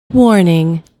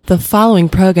Warning. The following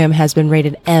program has been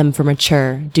rated M for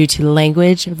mature due to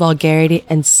language, vulgarity,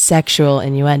 and sexual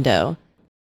innuendo.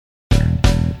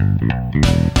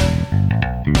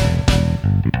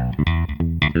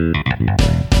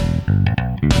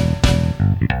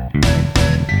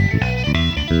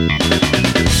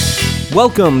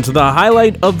 Welcome to the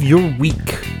highlight of your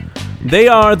week. They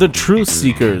are the truth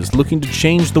seekers looking to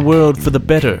change the world for the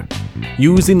better.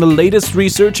 Using the latest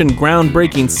research and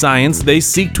groundbreaking science, they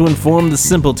seek to inform the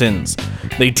simpletons.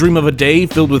 They dream of a day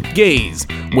filled with gays,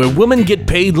 where women get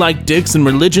paid like dicks and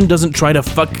religion doesn't try to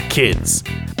fuck kids.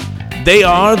 They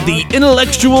are the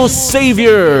intellectual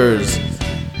saviors.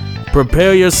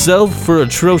 Prepare yourself for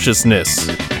atrociousness.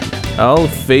 All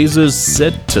phasers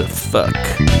set to fuck.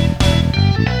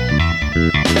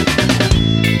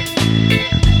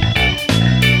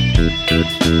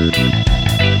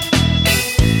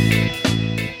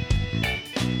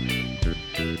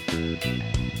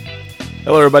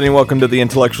 Hello, everybody, and welcome to the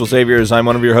Intellectual Saviors. I'm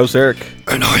one of your hosts, Eric.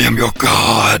 And I am your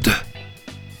God.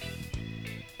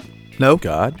 No?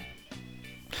 God?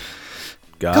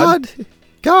 God,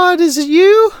 is it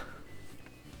you?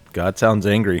 God sounds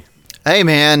angry. Hey,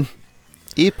 man.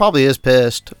 He probably is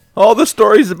pissed. All the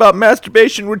stories about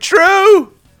masturbation were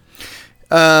true!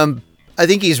 I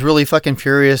think he's really fucking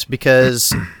furious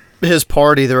because his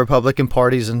party, the Republican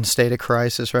Party's in a state of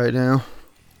crisis right now.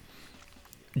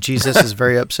 Jesus is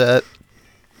very upset.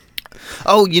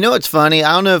 Oh, you know what's funny?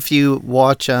 I don't know if you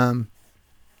watch, I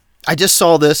just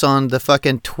saw this on the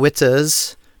fucking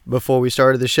Twitters before we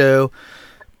started the show.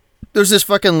 There's this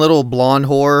fucking little blonde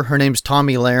whore. Her name's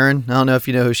Tommy Lahren. I don't know if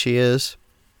you know who she is,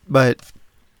 but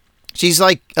she's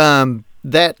like,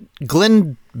 that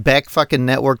Glenn Beck fucking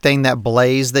network thing, that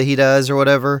Blaze that he does or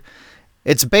whatever.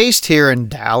 It's based here in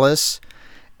Dallas,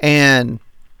 and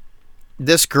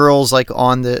this girl's like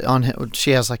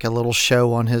she has like a little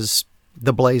show on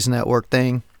the Blaze network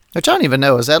thing, which I don't even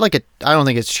know. Is that like I don't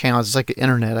think it's channels. It's like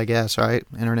internet, I guess, right?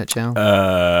 Internet channel.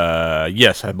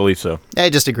 Yes, I believe so. Hey,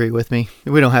 just agree with me.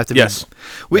 We don't have to. Yes.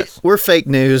 We're fake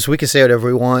news. We can say whatever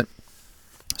we want.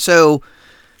 So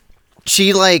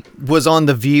she like was on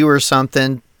The View or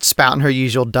something, spouting her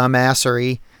usual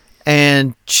dumbassery,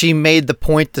 and she made the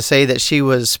point to say that she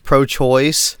was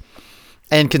pro-choice.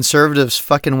 And conservatives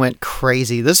fucking went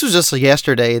crazy. This was just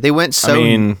yesterday. They went so... I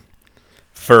mean,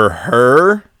 for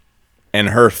her and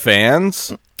her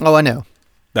fans... Oh, I know.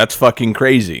 That's fucking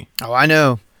crazy. Oh, I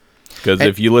know. Because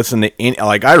if you listen to...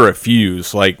 I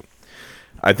refuse. I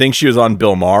think she was on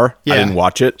Bill Maher. Yeah, I didn't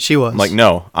watch it. She was.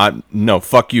 No,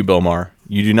 fuck you, Bill Maher.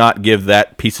 You do not give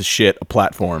that piece of shit a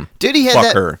platform. Dude, he had fuck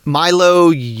that her.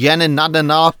 Milo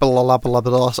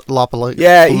Yiannopoulos.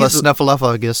 Yeah, he's...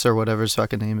 Snuffleupagus or whatever his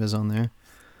fucking name is on there.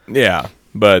 Yeah,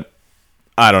 but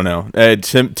I don't know.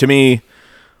 To me,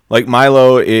 like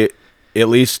Milo, at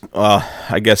least,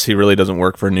 I guess he really doesn't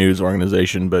work for a news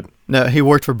organization, but... No, he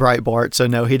worked for Breitbart, so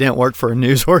no, he didn't work for a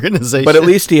news organization. But at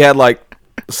least he had,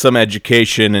 some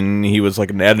education, and he was,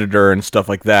 an editor and stuff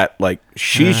like that.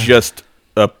 She's just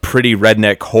a pretty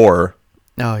redneck whore.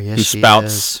 Oh, yes, who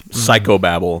spouts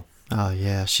psychobabble. Oh,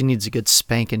 yeah. She needs a good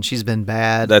spanking. She's been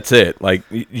bad. That's it.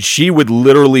 She would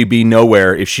literally be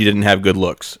nowhere if she didn't have good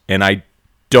looks. And I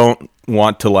don't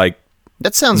want to,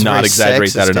 that sounds not very exaggerate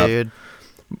sexist, that enough. Dude.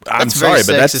 I'm sorry,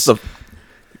 but that's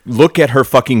look at her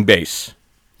fucking base.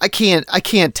 I can't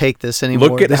take this anymore.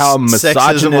 Look at how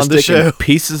misogynistic and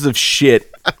pieces of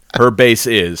shit her base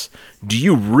is. Do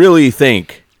you really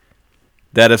think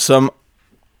that if some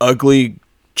ugly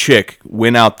chick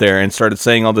went out there and started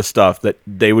saying all this stuff that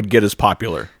they would get as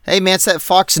popular? Hey man, it's that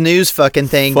Fox News fucking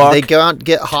thing. They go out and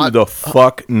get hot. The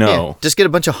fuck no. Yeah, just get a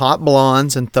bunch of hot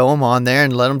blondes and throw them on there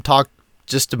and let them talk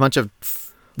just a bunch of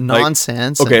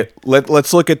nonsense. Okay,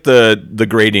 let's look at the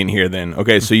grading here then.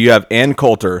 Okay, so you have Ann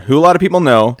Coulter, who a lot of people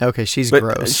know. Okay, she's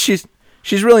gross. She's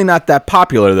really not that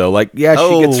popular though. She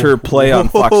gets her play on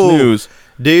Fox News.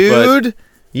 Dude,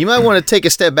 you might want to take a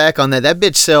step back on that. That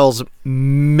bitch sells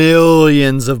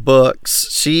millions of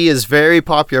books. She is very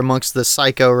popular amongst the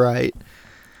psycho right.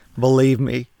 Believe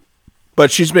me. But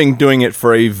she's been doing it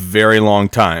for a very long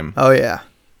time. Oh, yeah.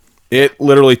 It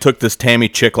literally took this Tammy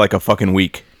chick a fucking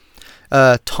week.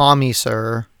 Tommy,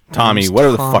 sir. Tommy,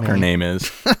 whatever the fuck her name is.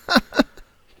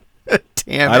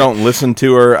 Damn it. I don't listen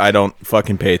to her. I don't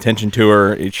fucking pay attention to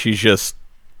her. She's just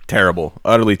terrible.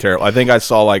 Utterly terrible. I think I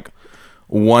saw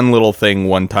one little thing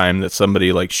one time that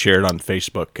somebody shared on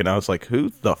Facebook, and I was like,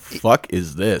 who the fuck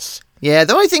is this? Yeah,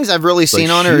 the only things I've really seen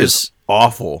on her is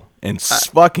awful and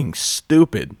fucking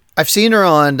stupid. I've seen her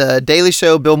on Daily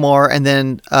Show, Bill Maher, and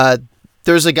then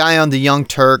there's a guy on the Young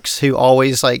Turks who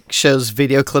always like shows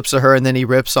video clips of her and then he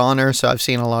rips on her. So I've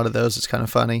seen a lot of those. It's kind of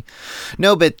funny.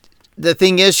 No, but the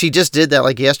thing is, she just did that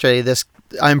like yesterday, this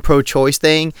I'm pro-choice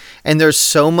thing. And there's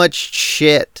so much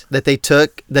shit that they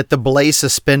took that the Blaze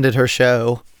suspended her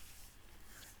show.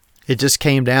 It just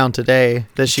came down today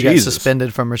that she got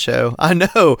suspended from her show. I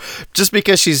know. Just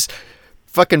because she's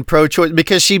fucking pro-choice,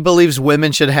 because she believes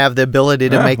women should have the ability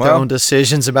to make their own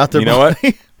decisions about their body. You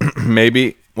know what?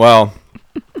 Maybe. Well,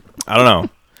 I don't know.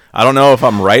 I don't know if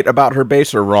I'm right about her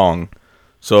base or wrong.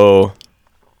 So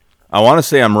I want to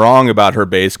say I'm wrong about her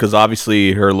base because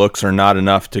obviously her looks are not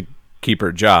enough to keep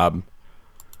her job.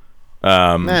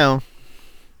 No.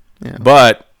 Yeah.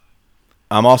 But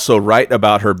I'm also right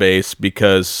about her base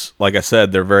because, like I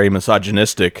said, they're very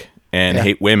misogynistic and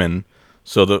hate women.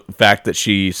 So the fact that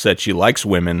she said she likes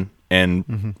women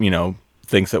and,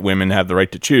 thinks that women have the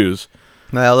right to choose.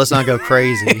 Well, let's not go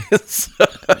crazy.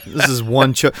 This is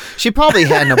one choice. She probably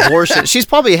had an abortion. She's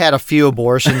probably had a few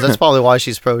abortions. That's probably why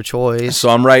she's pro-choice. So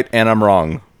I'm right and I'm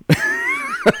wrong.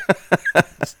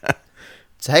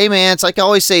 Hey, man, it's like I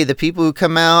always say, the people who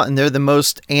come out and they're the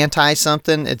most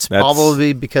anti-something, it's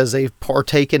probably because they've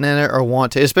partaken in it or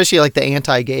want to, especially like the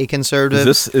anti-gay conservative.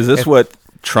 Is this what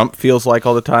Trump feels like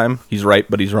all the time? He's right,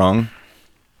 but he's wrong?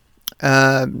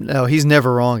 No, he's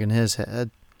never wrong in his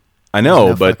head. I know,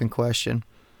 no but fucking question.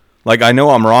 Like, I know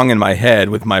I'm wrong in my head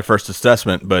with my first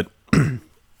assessment, but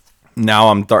now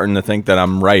I'm starting to think that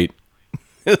I'm right.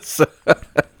 Yeah.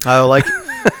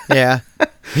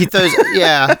 He throws,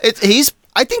 yeah.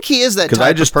 I think he is that type of person. Because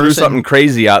I just threw something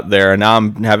crazy out there, and now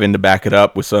I'm having to back it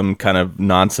up with some kind of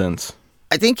nonsense.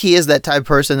 I think he is that type of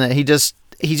person that he just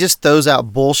throws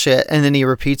out bullshit, and then he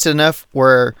repeats it enough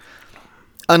where,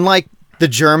 unlike the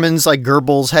Germans, like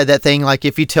Goebbels had that thing, like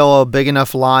if you tell a big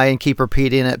enough lie and keep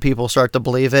repeating it, people start to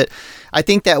believe it. I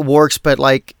think that works, but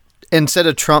like instead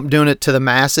of Trump doing it to the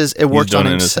masses, it works on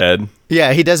his head.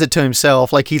 Yeah, he does it to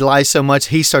himself. Like he lies so much,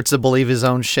 he starts to believe his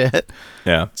own shit.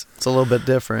 Yeah. It's a little bit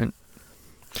different.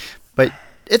 But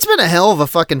it's been a hell of a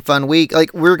fucking fun week.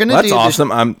 Like we're going to do That's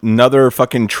awesome. Another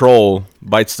fucking troll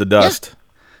bites the dust.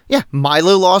 Yeah.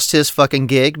 Milo lost his fucking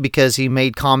gig because he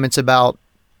made comments about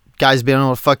guys being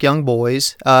able to fuck young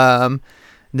boys.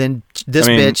 Then this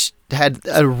bitch had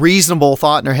a reasonable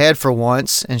thought in her head for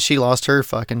once, and she lost her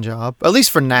fucking job. At least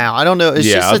for now. I don't know. It's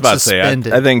just I was about suspended.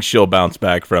 to say, I think she'll bounce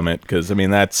back from it because,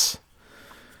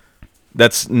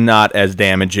 that's not as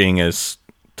damaging as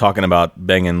talking about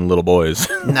banging little boys.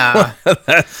 Nah.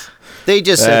 They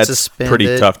just said suspended.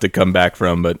 Pretty tough to come back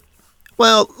from, but...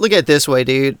 Well, look at it this way,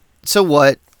 dude. So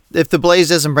what? If the Blaze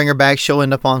doesn't bring her back, she'll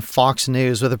end up on Fox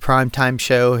News with a primetime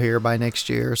show here by next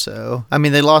year. So, I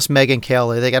mean, they lost Megyn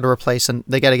Kelly. They got to replace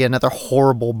they got to get another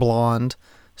horrible blonde.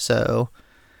 So,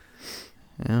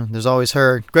 there's always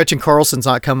her. Gretchen Carlson's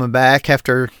not coming back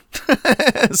after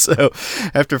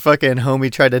after fucking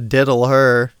homie tried to diddle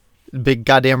her. Big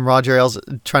goddamn Roger Ailes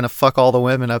trying to fuck all the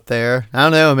women up there. I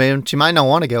don't know, man. She might not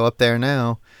want to go up there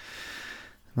now.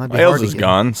 Ailes is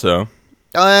gone, so.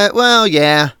 Well,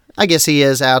 yeah. I guess he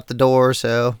is out the door,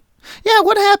 so... Yeah,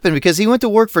 what happened? Because he went to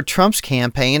work for Trump's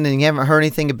campaign, and you haven't heard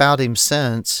anything about him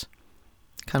since.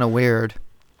 Kind of weird.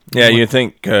 Yeah, you'd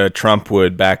think Trump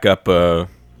would back up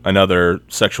another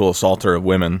sexual assaulter of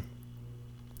women.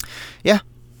 Yeah.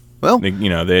 Well...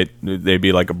 They'd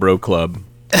be like a bro club.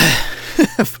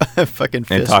 Fucking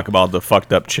fist. And talk about the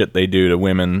fucked up shit they do to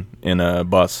women in a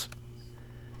bus.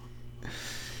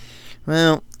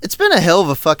 Well, it's been a hell of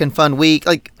a fucking fun week.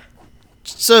 Like...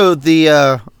 So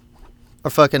our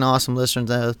fucking awesome listeners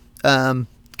know,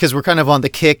 because we're kind of on the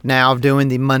kick now of doing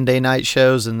the Monday night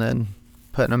shows and then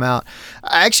putting them out.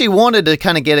 I actually wanted to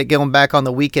kind of get it going back on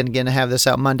the weekend again to have this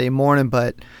out Monday morning,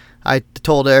 but I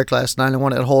told Eric last night I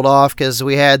wanted to hold off because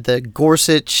we had the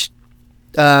Gorsuch,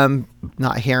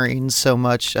 not hearings so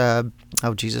much. Oh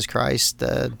Jesus Christ!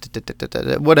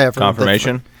 Whatever.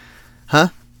 Confirmation. Huh?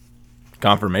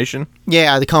 Confirmation?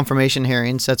 Yeah, the confirmation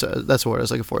hearings. That's what I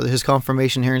was looking for. His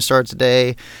confirmation hearing starts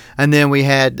today. And then we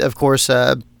had, of course,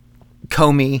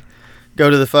 Comey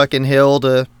go to the fucking Hill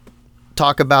to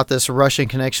talk about this Russian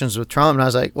connections with Trump. And I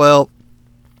was like, well,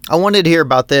 I wanted to hear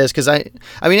about this because I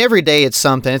mean, every day it's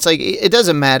something. It's like, it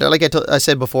doesn't matter. Like I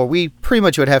said before, we pretty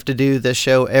much would have to do this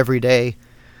show every day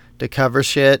to cover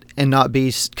shit and not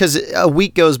be, because a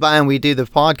week goes by and we do the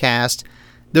podcast.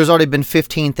 There's already been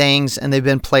 15 things and they've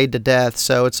been played to death.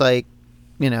 So it's like,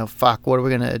 fuck, what are we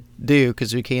going to do?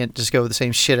 Because we can't just go with the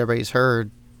same shit everybody's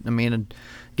heard. I mean, and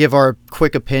give our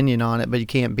quick opinion on it, but you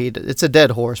can't beat it. It's a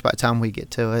dead horse by the time we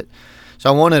get to it. So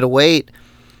I wanted to wait.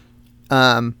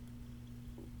 I'm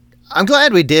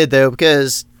glad we did, though,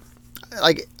 because,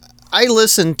 like, I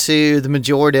listened to the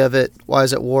majority of it while I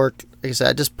was at work. Like I said,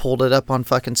 I just pulled it up on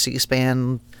fucking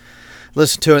C-SPAN,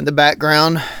 listened to it in the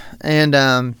background,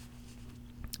 and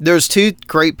there's two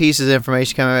great pieces of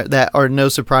information coming out that are no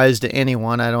surprise to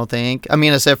anyone, I don't think. I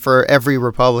mean, except for every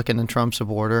Republican and Trump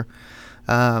supporter,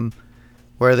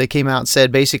 where they came out and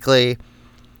said basically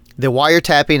the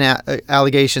wiretapping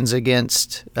allegations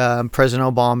against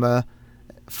President Obama,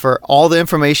 for all the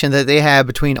information that they had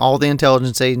between all the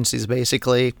intelligence agencies,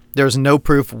 basically, there's no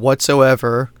proof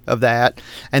whatsoever of that.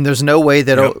 And there's no way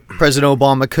that President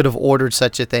Obama could have ordered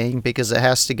such a thing, because it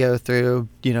has to go through,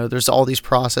 there's all these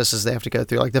processes they have to go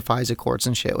through, like the FISA courts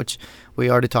and shit, which we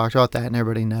already talked about that and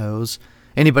everybody knows.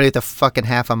 Anybody with a fucking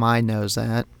half a mind knows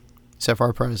that, except for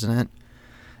our president.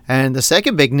 And the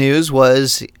second big news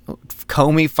was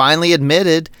Comey finally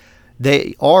admitted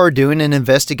they are doing an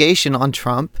investigation on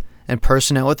Trump and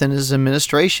personnel within his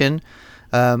administration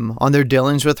on their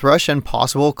dealings with Russia and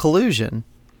possible collusion.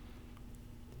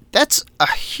 That's a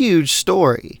huge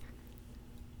story.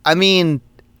 I mean,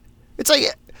 it's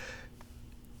like,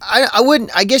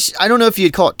 I guess, I don't know if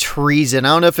you'd call it treason. I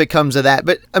don't know if it comes to that,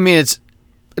 but I mean, it's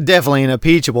definitely an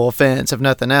impeachable offense, if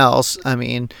nothing else. I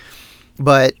mean,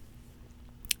 but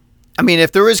I mean,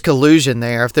 if there is collusion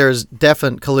there, if there's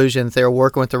definite collusion, if they're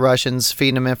working with the Russians,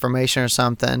 feeding them information or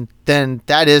something, then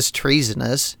that is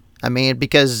treasonous. I mean,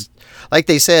 because like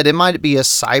they said, it might be a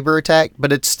cyber attack,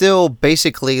 but it's still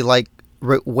basically like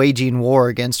waging war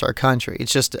against our country.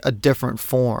 It's just a different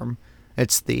form.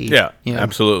 It's the,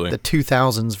 absolutely, the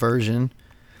 2000s version,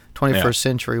 21st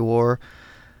century war.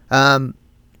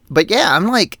 But yeah, I'm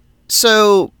like,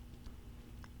 so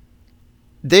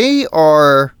they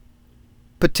are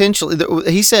potentially,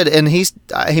 he said, and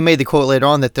he made the quote later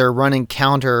on that they're running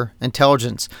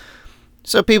counterintelligence.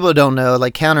 So people who don't know,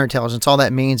 like counterintelligence, all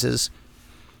that means is,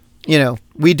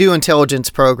 we do intelligence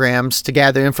programs to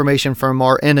gather information from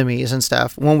our enemies and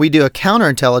stuff. When we do a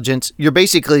counterintelligence, you're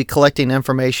basically collecting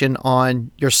information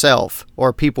on yourself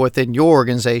or people within your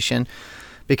organization,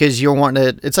 because you're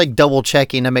wanting to, it's like double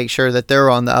checking to make sure that they're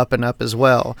on the up and up as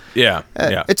well. Yeah.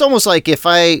 It's almost like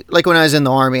like when I was in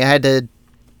the Army, I had an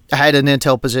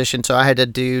intel position, so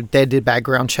they did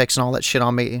background checks and all that shit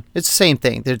on me. It's the same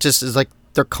thing.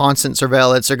 They're constant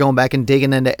surveillance. They're going back and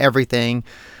digging into everything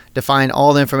to find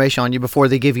all the information on you before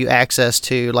they give you access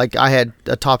to, like I had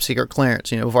a top secret clearance,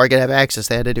 before I could have access,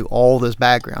 they had to do all this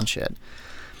background shit.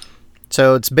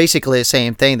 So it's basically the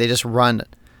same thing. They just run,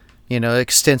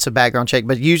 extensive background check,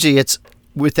 but usually it's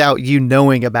without you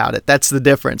knowing about it. That's the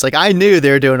difference. Like, I knew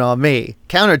they were doing it on me.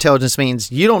 Counterintelligence means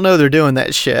you don't know they're doing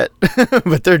that shit,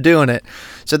 but they're doing it.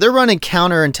 So they're running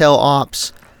counterintel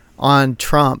ops on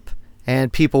Trump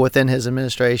and people within his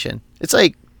administration. It's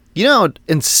like, how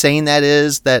insane that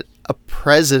is, that a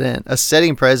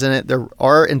sitting president,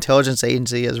 our intelligence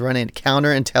agency is running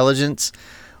counterintelligence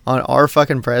on our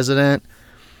fucking president.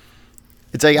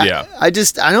 It's like, I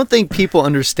don't think people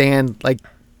understand, like,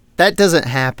 that doesn't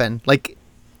happen. Like,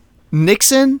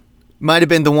 Nixon might have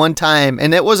been the one time,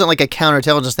 and it wasn't like a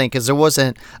counterintelligence thing because there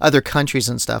wasn't other countries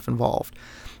and stuff involved.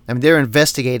 I mean, they're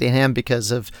investigating him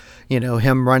because of,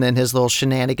 him running his little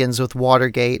shenanigans with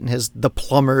Watergate and the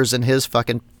plumbers and his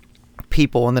fucking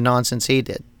people and the nonsense he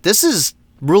did. This is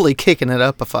really kicking it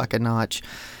up a fucking notch.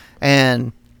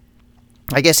 And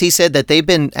I guess he said that they've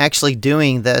been actually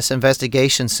doing this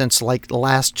investigation since like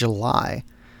last July.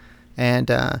 And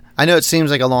I know it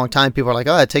seems like a long time. People are like,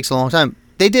 oh, it takes a long time.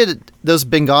 They did those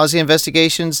Benghazi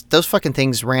investigations. Those fucking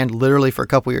things ran literally for a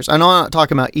couple years. I know I'm not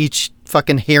talking about each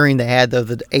fucking hearing they had, though,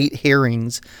 the 8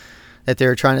 hearings that they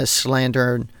were trying to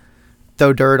slander and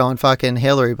throw dirt on fucking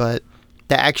Hillary, but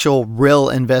the actual real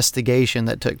investigation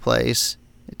that took place,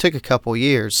 it took a couple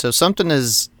years. So something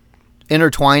as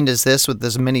intertwined as this with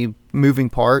as many moving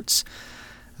parts,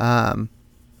 I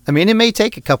mean, it may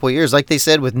take a couple years. Like they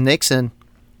said with Nixon,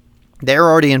 they're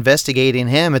already investigating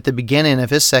him at the beginning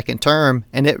of his second term,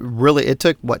 and it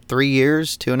took, 3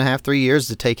 years, 2.5, 3 years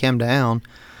to take him down.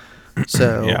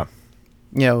 So,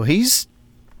 there's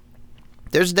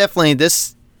definitely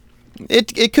this,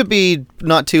 it could be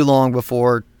not too long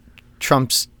before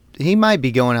he might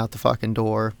be going out the fucking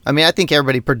door. I mean, I think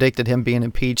everybody predicted him being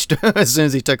impeached as soon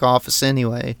as he took office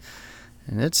anyway.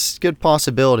 And it's a good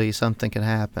possibility something could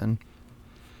happen.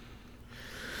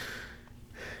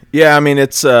 Yeah, I mean,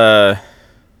 it's, I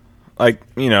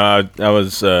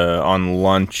was on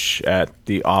lunch at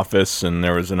the office, and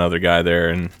there was another guy there,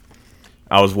 and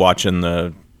I was watching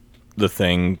the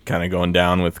thing kind of going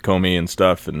down with Comey and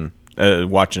stuff, and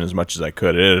watching as much as I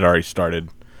could. It had already started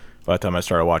by the time I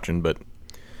started watching, but,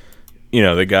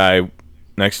 the guy,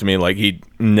 next to me, like he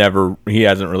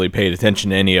hasn't really paid attention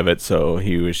to any of it, so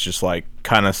he was just like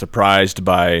kind of surprised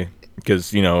by,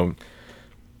 because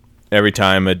every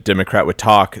time a Democrat would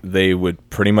talk, they would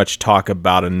pretty much talk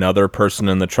about another person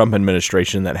in the Trump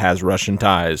administration that has Russian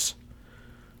ties,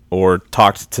 or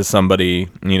talked to somebody,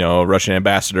 a Russian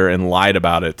ambassador, and lied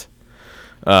about it.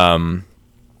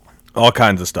 All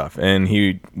kinds of stuff. And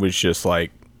he was just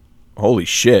like, holy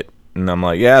shit. And I'm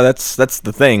like, yeah, that's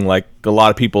the thing. Like, a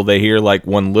lot of people, they hear like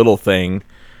one little thing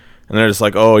and they're just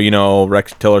like, oh,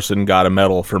 Rex Tillerson got a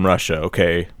medal from Russia.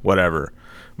 Okay, whatever.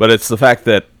 But it's the fact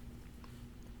that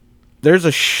there's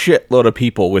a shitload of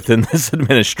people within this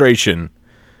administration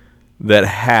that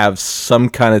have some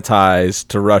kind of ties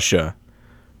to Russia,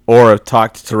 or have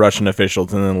talked to Russian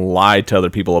officials and then lied to other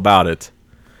people about it,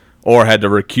 or had to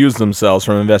recuse themselves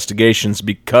from investigations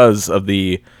because of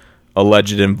the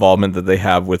alleged involvement that they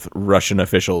have with Russian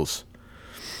officials.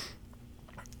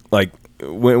 Like,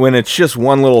 when it's just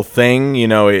one little thing,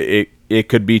 it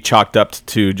could be chalked up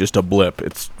to just a blip.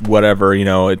 It's whatever,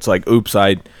 it's like, oops,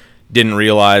 I didn't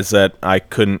realize that I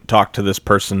couldn't talk to this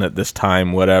person at this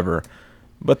time, whatever.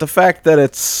 But the fact that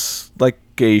it's like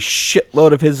a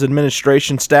shitload of his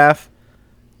administration staff,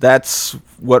 that's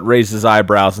what raises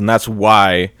eyebrows, and that's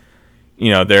why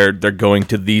they're going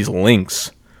to these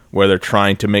links where they're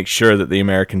trying to make sure that the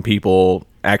American people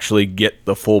actually get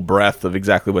the full breadth of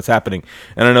exactly what's happening.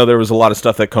 And I know there was a lot of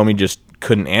stuff that Comey just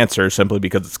couldn't answer simply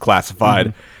because it's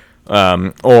classified,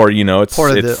 or it's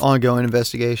part of the ongoing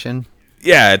investigation.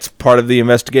 Yeah, it's part of the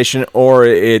investigation, or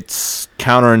it's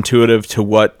counterintuitive to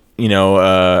what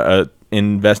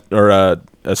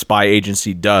a spy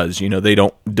agency does. They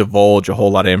don't divulge a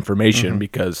whole lot of information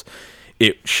because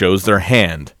it shows their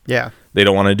hand. Yeah. They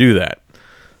don't want to do that.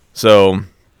 So,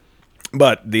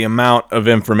 but the amount of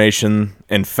information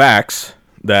and facts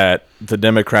that the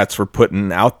Democrats were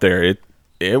putting out there,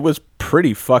 it was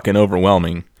pretty fucking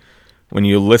overwhelming. When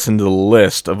you listen to the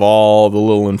list of all the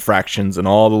little infractions and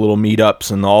all the little meetups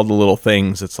and all the little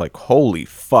things, it's like, holy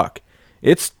fuck.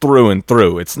 It's through and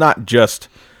through. It's not just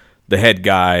the head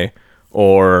guy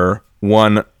or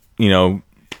one,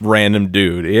 random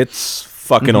dude. It's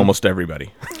fucking almost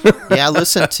everybody. Yeah, I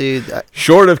listened to...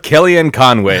 Short of Kellyanne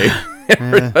Conway,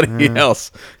 everybody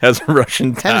else has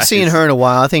Russian ties. Haven't seen her in a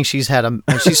while. I think she's starting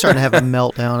to have a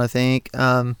meltdown, I think.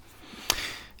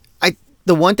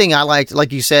 The one thing I liked,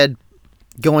 like you said,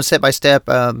 going step by step,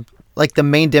 like the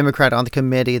main Democrat on the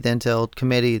committee, the Intel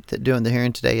committee doing the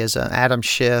hearing today is Adam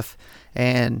Schiff,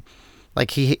 and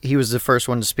like he was the first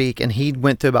one to speak, and he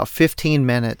went through about 15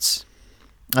 minutes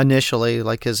initially,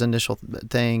 like his initial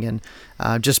thing, and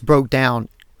just broke down,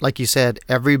 like you said,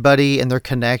 everybody and their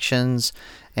connections,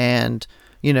 and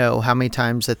how many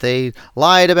times that they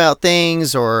lied about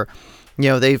things, or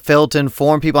they failed to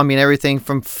inform people. I mean, everything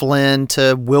from Flynn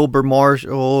to Wilbur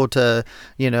Marshall to,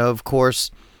 of course,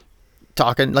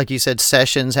 talking, like you said,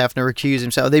 Sessions having to recuse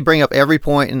himself. They bring up every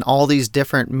point in all these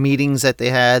different meetings that they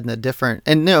had,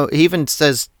 and he even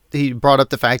says, he brought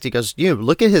up the fact, he goes,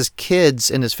 look at his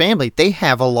kids and his family. They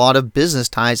have a lot of business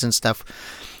ties and stuff.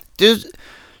 Dude,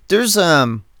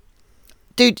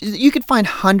 you could find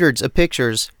hundreds of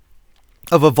pictures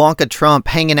of Ivanka Trump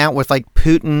hanging out with like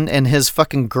Putin and his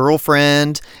fucking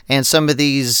girlfriend and some of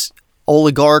these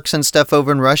oligarchs and stuff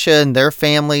over in Russia and their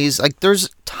families. Like, there's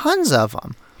tons of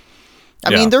them.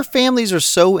 I mean, their families are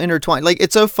so intertwined. Like,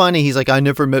 it's so funny. He's like, I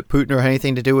never met Putin or had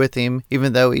anything to do with him,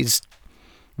 even though he's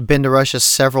been to Russia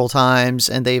several times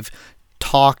and they've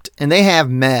talked and they have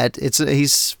met.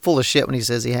 He's full of shit when he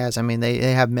says he has. I mean,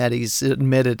 they have met. He's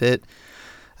admitted it.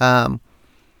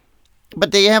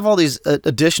 But they have all these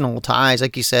additional ties,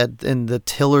 like you said, and the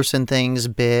Tillerson thing's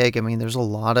big. I mean, there's a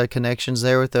lot of connections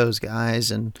there with those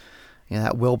guys, and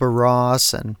that Wilbur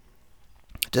Ross, and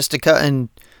just to cut, and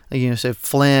so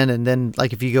Flynn, and then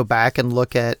like if you go back and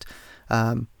look at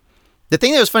the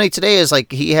thing that was funny today is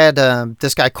like he had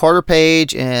this guy Carter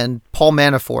Page and Paul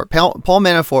Manafort. Paul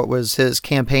Manafort was his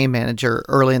campaign manager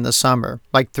early in the summer,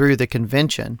 like through the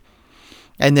convention.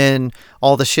 And then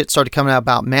all the shit started coming out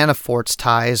about Manafort's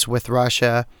ties with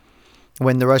Russia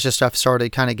when the Russia stuff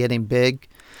started kind of getting big.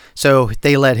 So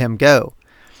they let him go.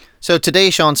 So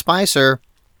today, Sean Spicer,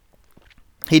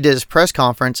 he did his press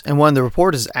conference, and one of the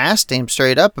reporters asked him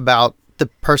straight up about the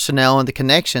personnel and the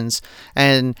connections.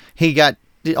 And he got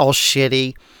all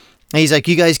shitty. And he's like,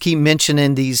 you guys keep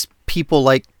mentioning these people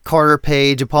like Carter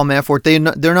Page and Paul Manafort.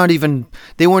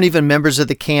 They weren't even members of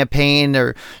the campaign,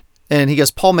 and he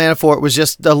goes, Paul Manafort was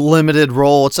just a limited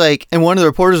role. It's like, and one of the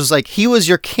reporters was like, he was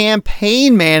your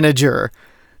campaign manager.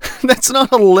 That's not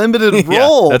a limited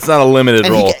role. That's not a limited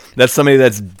role. That's somebody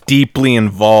that's deeply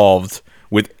involved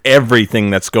with everything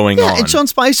that's going on. And Sean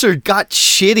Spicer got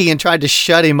shitty and tried to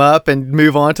shut him up and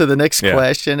move on to the next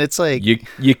question. It's like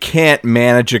you can't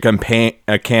manage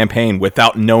a campaign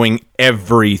without knowing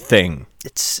everything.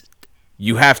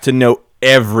 You have to know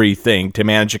everything to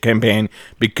manage a campaign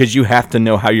because you have to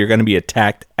know how you're going to be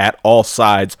attacked at all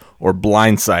sides or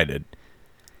blindsided.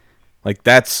 Like,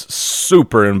 that's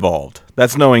super involved.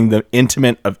 That's knowing the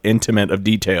intimate of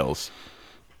details.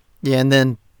 Yeah, and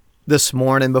then this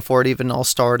morning, before it even all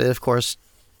started, of course,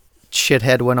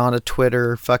 shithead went on a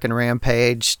Twitter fucking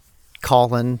rampage,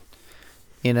 talking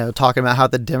about how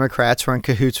the Democrats were in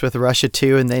cahoots with Russia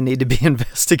too, and they need to be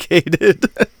investigated.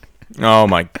 Oh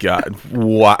my God!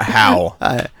 How?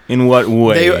 In what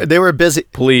way? They were busy.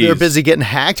 Please, they were busy getting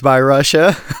hacked by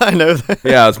Russia. I know that.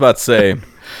 Yeah, I was about to say.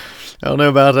 I don't know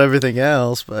about everything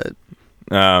else, but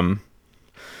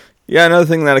yeah, another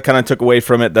thing that I kind of took away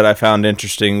from it that I found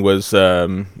interesting was,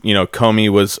 Comey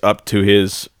was up to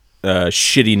his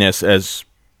shittiness as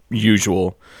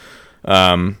usual.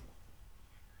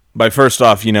 By first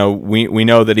off, we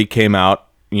know that he came out,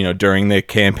 during the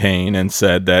campaign and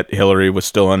said that Hillary was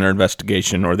still under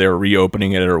investigation or they were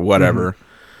reopening it or whatever.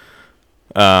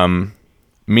 Mm-hmm.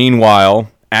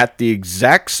 Meanwhile, at the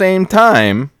exact same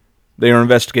time, they were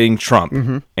investigating Trump,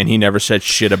 and he never said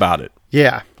shit about it.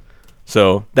 Yeah.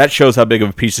 So that shows how big of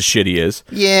a piece of shit he is.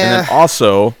 Yeah. And then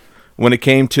also, when it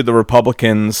came to the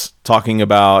Republicans talking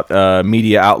about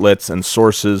media outlets and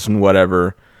sources and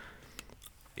whatever,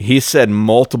 he said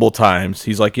multiple times,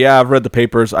 he's like, yeah, I've read the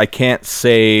papers. I can't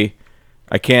say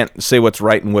what's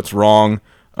right and what's wrong.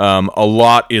 A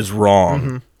lot is wrong.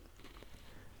 Mm-hmm.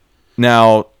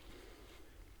 Now,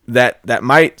 that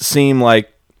might seem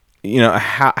like,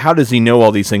 how does he know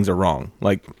all these things are wrong?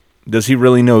 Like, does he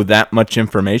really know that much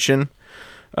information?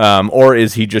 Or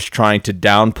is he just trying to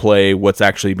downplay what's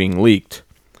actually being leaked?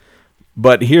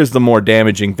 But here's the more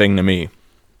damaging thing to me,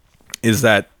 is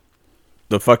that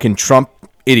the fucking Trump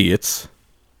idiots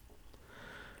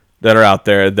that are out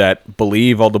there that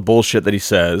believe all the bullshit that he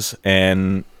says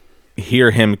and hear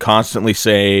him constantly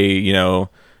say,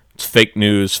 it's fake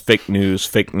news, fake news,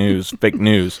 fake news, fake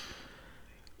news.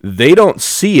 They don't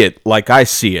see it like I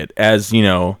see it as,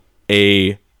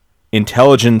 a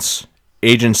intelligence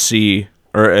agency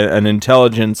or an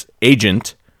intelligence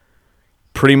agent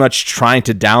pretty much trying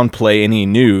to downplay any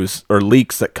news or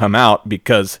leaks that come out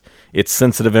because it's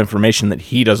sensitive information that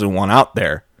he doesn't want out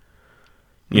there.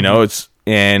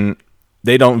 And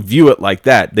they don't view it like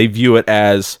that. They view it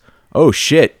as, oh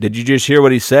shit, did you just hear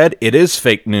what he said? It is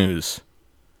fake news.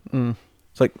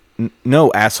 It's like,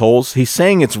 no, assholes. He's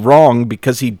saying it's wrong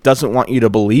because he doesn't want you to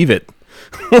believe it.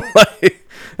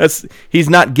 He's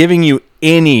not giving you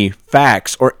any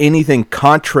facts or anything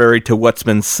contrary to what's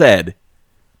been said.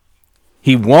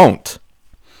 He won't.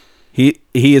 He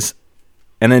is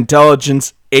an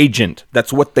intelligence agent.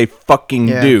 That's what they fucking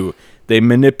do. They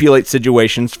manipulate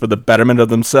situations for the betterment of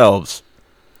themselves.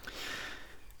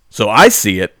 So I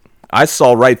see it. I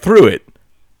saw right through it.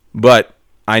 But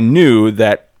I knew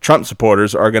that Trump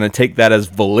supporters are going to take that as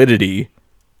validity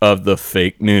of the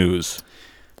fake news.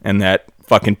 And that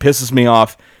fucking pisses me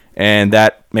off. And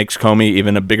that makes Comey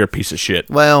even a bigger piece of shit.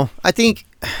 Well, I think,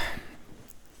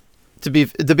 to be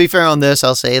fair on this,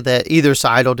 I'll say that either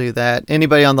side will do that.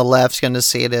 Anybody on the left's going to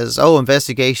see it as,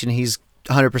 investigation, he's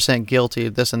 100% guilty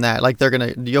of this and that. Like,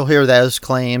 you'll hear those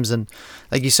claims, and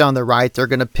like you saw on the right, they're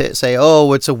going to say,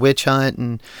 it's a witch hunt,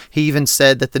 and he even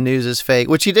said that the news is fake,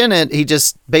 which he didn't. He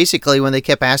just, basically, when they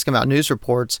kept asking about news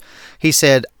reports, he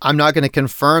said, I'm not going to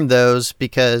confirm those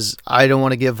because I don't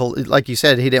want to give, like you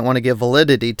said, he didn't want to give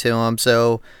validity to them,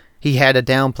 so he had to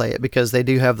downplay it because they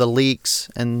do have the leaks.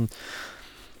 And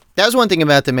that was one thing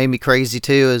about that made me crazy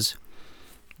too, is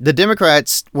the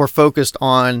Democrats were focused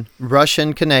on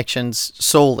Russian connections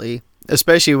solely,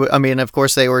 especially, of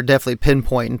course, they were definitely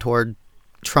pinpointing toward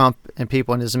Trump and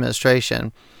people in his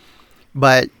administration.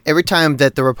 But every time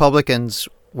that the Republicans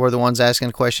were the ones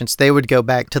asking questions, they would go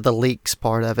back to the leaks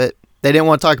part of it. They didn't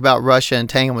want to talk about Russia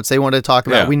entanglements. They wanted to talk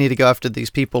about, we need to go after these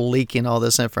people leaking all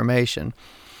this information.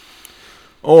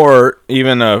 Or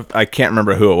even, I can't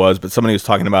remember who it was, but somebody was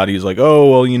talking about, he's like,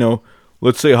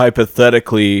 let's say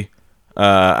hypothetically,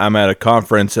 I'm at a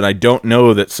conference and I don't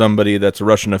know that somebody that's a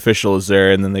Russian official is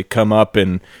there, and then they come up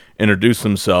and introduce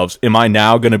themselves. Am I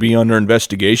now going to be under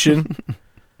investigation?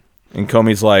 And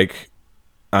Comey's like,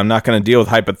 I'm not going to deal with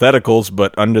hypotheticals,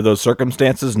 but under those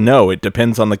circumstances, no, it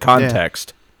depends on the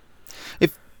context. Yeah.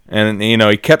 And,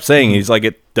 he kept saying, he's like,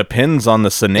 it depends on the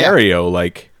scenario. Yeah.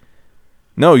 Like,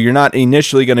 no, you're not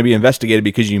initially going to be investigated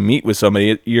because you meet with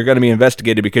somebody. You're going to be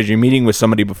investigated because you're meeting with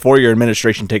somebody before your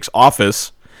administration takes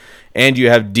office, and you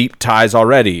have deep ties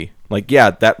already. Like,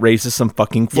 yeah, that raises some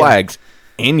fucking flags.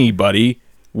 Yeah. Anybody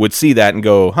would see that and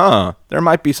go, huh, there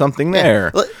might be something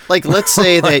there. Like, let's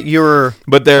say that you're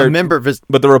a member of his...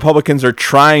 But the Republicans are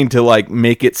trying to, like,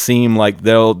 make it seem like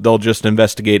they'll just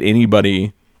investigate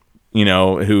anybody, you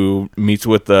know, who meets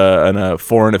with a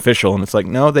foreign official. And it's like,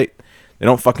 no, they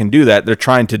don't fucking do that. They're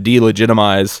trying to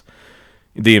delegitimize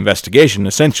the investigation,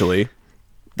 essentially.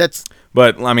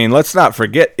 But, I mean, let's not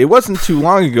forget, it wasn't too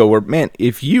long ago where, man,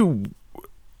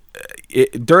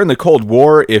 during the Cold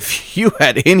War, if you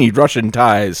had any Russian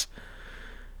ties,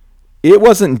 it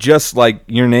wasn't just like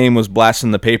your name was blasted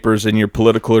in the papers and your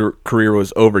political career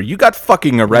was over. You got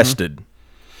fucking arrested.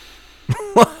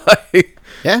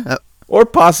 Yeah. Or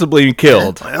possibly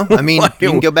killed. Yeah, well, I mean, you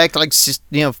can go back to, like,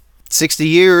 60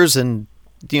 years and,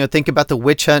 think about the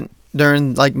witch hunt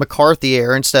during, like, McCarthy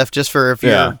era and stuff, just for if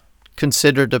you're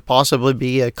considered to possibly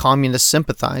be a communist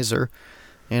sympathizer,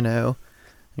 I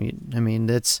mean,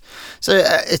 it's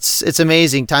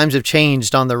amazing. Times have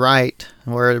changed on the right,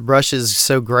 where Russia's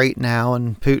so great now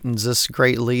and Putin's this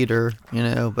great leader,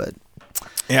 but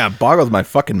yeah, it boggles my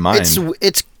fucking mind.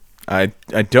 I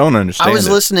don't understand. I was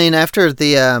listening after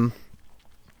the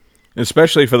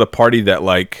especially for the party that,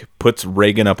 like, puts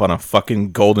Reagan up on a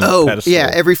fucking golden pedestal.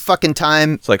 Yeah, every fucking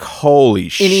time. It's like, holy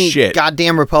shit. Any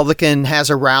goddamn Republican has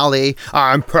a rally.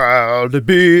 I'm proud to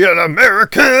be an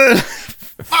American.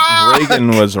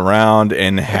 Reagan was around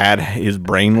and had his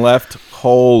brain left.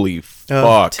 Holy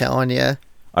fuck. I'm telling you.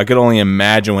 I could only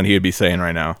imagine what he would be saying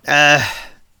right now.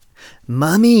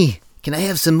 Mommy, can I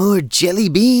have some more jelly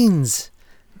beans?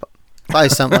 Probably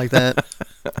something like that.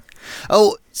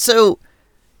 Oh, so...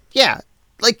 Yeah,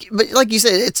 like you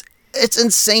said, it's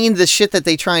insane the shit that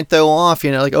they try and throw off,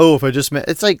 like, oh, if I just met...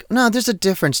 It's like, no, there's a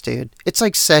difference, dude. It's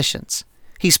like Sessions.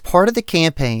 He's part of the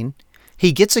campaign.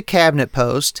 He gets a cabinet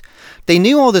post. They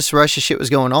knew all this Russia shit was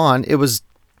going on. It was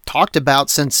talked about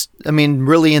since,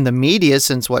 really in the media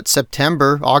since, August,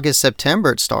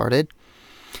 September it started.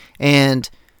 And...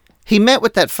 he met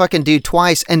with that fucking dude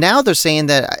twice, and now they're saying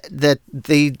that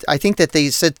I think that they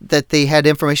said that they had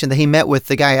information that he met with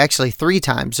the guy actually 3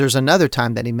 times. There's another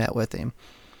time that he met with him.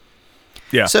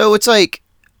 Yeah. So it's like,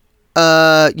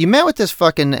 you met with this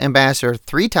fucking ambassador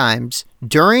 3 times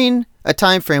during a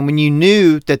time frame when you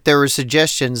knew that there were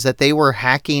suggestions that they were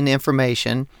hacking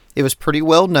information. It was pretty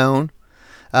well known.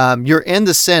 You're in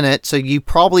the Senate, so you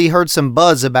probably heard some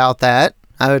buzz about that,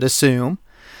 I would assume.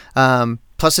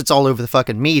 Plus, it's all over the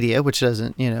fucking media, which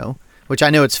doesn't, which I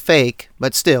know it's fake,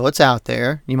 but still, it's out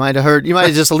there. You might have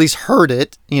just at least heard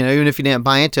it, even if you didn't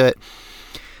buy into it.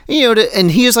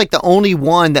 And he is like the only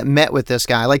one that met with this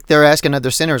guy. Like, they're asking other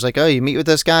senators, like, oh, you meet with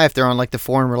this guy? If they're on, like, the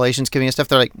Foreign Relations Committee and stuff,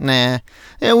 they're like, nah,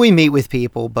 we meet with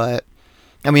people, but,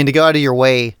 to go out of your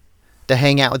way to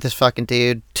hang out with this fucking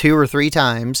dude 2 or 3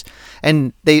 times.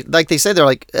 And they said, they're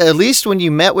like, at least when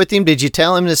you met with him, did you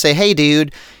tell him to say, hey,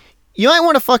 dude, you might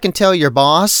want to fucking tell your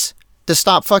boss to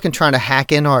stop fucking trying to hack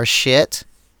into our shit.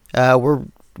 We're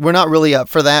not really up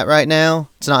for that right now.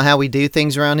 It's not how we do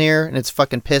things around here, and it's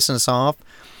fucking pissing us off.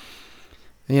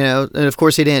 And of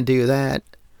course he didn't do that.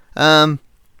 No,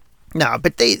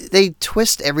 but they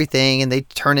twist everything and they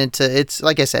turn into, it's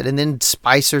like I said, and then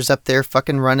Spicer's up there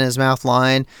fucking running his mouth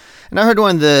line. And I heard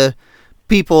one of the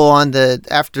people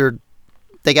after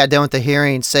they got done with the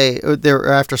hearing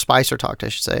after Spicer talked, I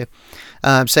should say.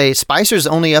 Say Spicer's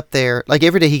only up there, like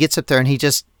every day he gets up there and he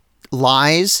just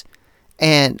lies.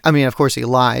 And of course he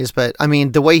lies, but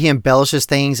the way he embellishes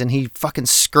things and he fucking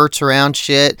skirts around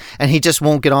shit and he just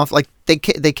won't get off. Like they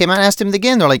came out and asked him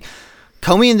again. They're like,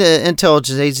 Comey and the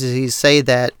intelligence agencies say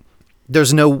that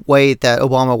there's no way that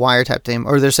Obama wiretapped him,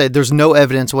 or they say there's no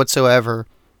evidence whatsoever.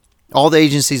 All the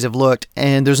agencies have looked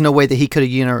and there's no way that he could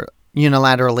have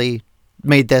unilaterally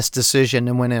made this decision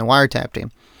and went in and wiretapped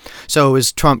him. So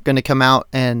is Trump going to come out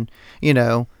and,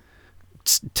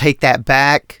 take that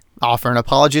back, offer an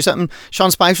apology or something?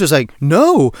 Sean Spicer's like,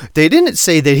 no, they didn't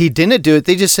say that he didn't do it.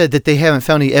 They just said that they haven't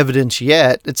found any evidence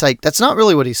yet. It's like, that's not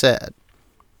really what he said.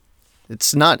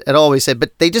 It's not at all what he said,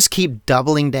 but they just keep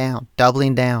doubling down.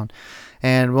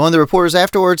 And one of the reporters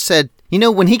afterwards said,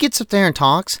 when he gets up there and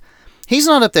talks, he's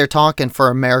not up there talking for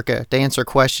America to answer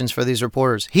questions for these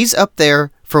reporters. He's up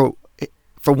there for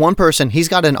one person. He's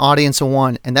got an audience of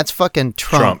one, and that's fucking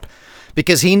Trump.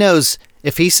 Because he knows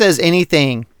if he says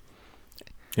anything,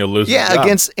 he'll lose his job.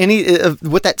 Against any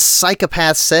what that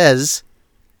psychopath says,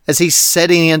 as he's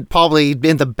sitting in probably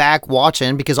in the back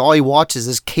watching, because all he watches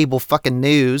is cable fucking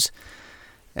news,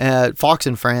 Fox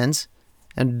and Friends,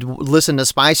 and listen to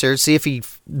Spicer, see if he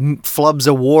flubs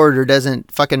a ward or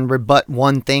doesn't fucking rebut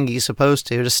one thing he's supposed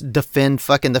to, just defend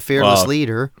fucking the fearless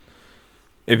leader.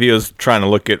 If he was trying to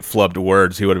look at flubbed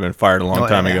words, he would have been fired a long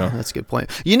time ago. That's a good point.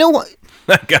 You know what?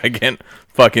 That guy can't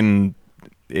fucking...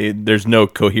 There's no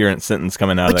coherent sentence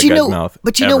coming out of that guy's mouth.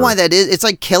 But you know why that is? It's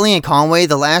like Kellyanne Conway,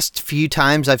 the last few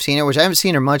times I've seen her, which I haven't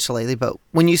seen her much lately, but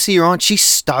when you see her on, she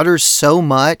stutters so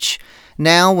much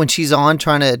now when she's on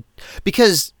trying to...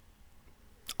 Because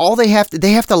they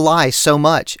have to lie so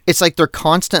much. It's like they're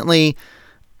constantly...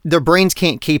 Their brains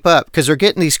can't keep up because they're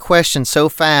getting these questions so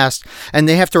fast, and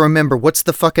they have to remember, what's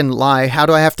the fucking lie? How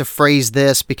do I have to phrase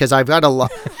this? Because I've got to lie.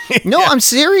 No, I'm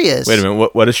serious. Wait a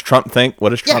minute. What does Trump think? What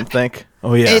does Trump think?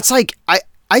 Oh, yeah. It's like, I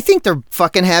think they're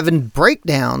fucking having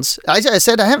breakdowns. I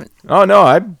said I haven't. Oh, no,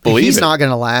 I believe He's not going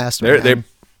to last.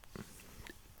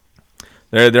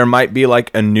 There might be like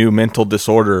a new mental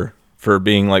disorder for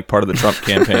being like part of the Trump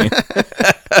campaign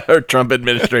or Trump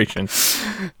administration.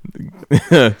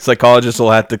 Psychologists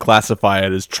will have to classify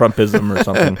it as Trumpism or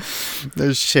something.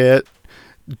 There's shit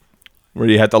where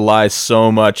you have to lie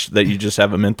so much that you just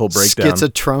have a mental breakdown.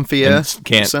 Schizophrenia,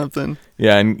 can't, or something.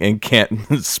 Yeah, and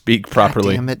can't speak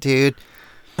properly. God damn it, dude.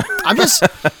 I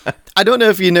don't know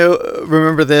if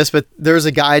remember this, but there was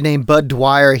a guy named Bud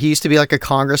Dwyer. He used to be like a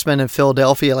congressman in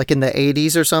Philadelphia, like in the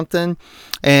 80s or something.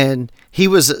 And he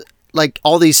was like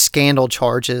all these scandal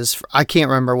charges. I can't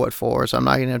remember what for, so I'm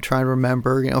not going to try and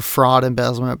remember, fraud,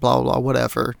 embezzlement, blah, blah, blah,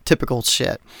 whatever. Typical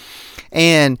shit.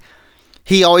 And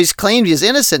he always claimed he was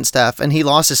innocent and stuff, and he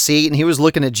lost his seat, and he was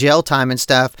looking at jail time and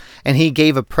stuff, and he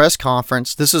gave a press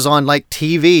conference. This was on like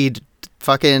TV,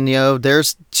 fucking, they're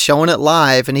showing it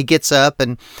live, and he gets up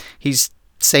and he's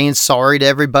saying sorry to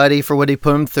everybody for what he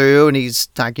put him through, and he's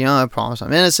like, I promise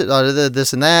I'm innocent,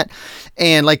 this and that.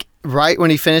 And like right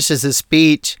when he finishes his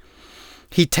speech,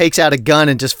 he takes out a gun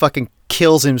and just fucking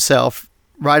kills himself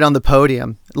right on the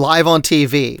podium, live on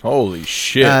TV. Holy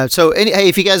shit. Hey,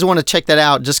 if you guys want to check that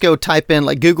out, just go type in,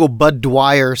 like, Google Bud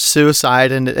Dwyer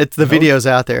suicide, and the video's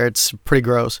out there. It's pretty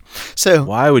gross. So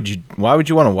why would you want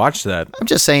to watch that? I'm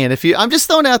just saying, I'm just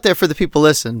throwing out there for the people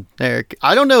listening, Eric.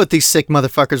 I don't know what these sick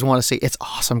motherfuckers want to see. It's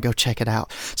awesome. Go check it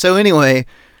out. So anyway...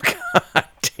 God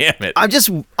damn it.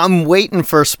 I'm waiting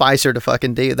for Spicer to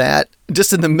fucking do that.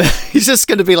 He's just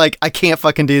going to be like, I can't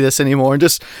fucking do this anymore, and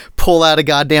just pull out a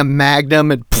goddamn Magnum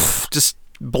and just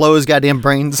blow his goddamn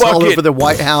brains all over the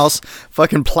White House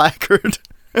fucking placard.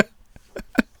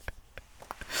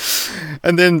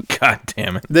 And then, God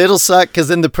damn it. It'll suck because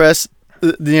then the press,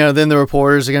 then the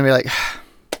reporters are going to be like,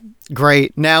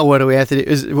 great, now what do we have to do?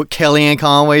 Is Kellyanne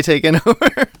Conway taking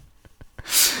over?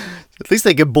 At least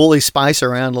they could bully Spice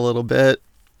around a little bit.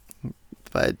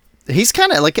 But he's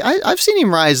kind of like, I've seen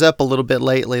him rise up a little bit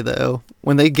lately, though,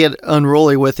 when they get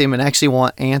unruly with him and actually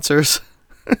want answers.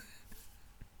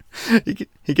 He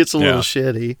gets a little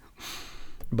shitty.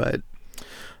 But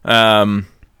I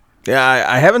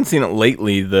haven't seen it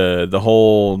lately, the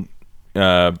whole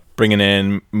bringing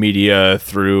in media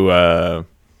through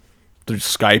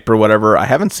Skype or whatever. I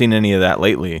haven't seen any of that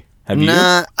lately. Have you?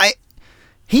 Nah,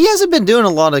 he hasn't been doing a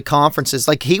lot of conferences.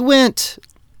 Like, I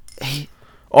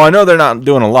know they're not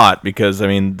doing a lot because,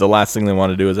 the last thing they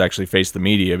want to do is actually face the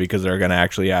media because they're going to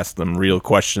actually ask them real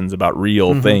questions about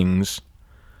real things.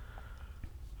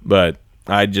 But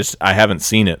I haven't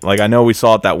seen it. Like, I know we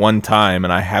saw it that one time,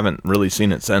 and I haven't really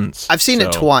seen it since. I've seen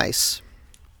it twice.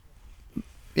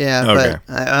 Yeah, okay.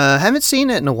 But I haven't seen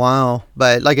it in a while.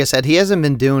 But like I said, he hasn't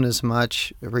been doing as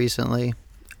much recently.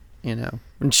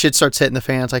 When shit starts hitting the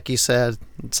fans, like you said,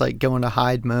 it's like going to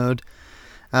hide mode.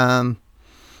 I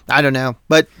don't know,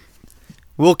 but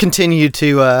we'll continue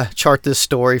to chart this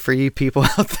story for you people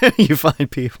out there, you fine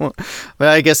people. But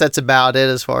I guess that's about it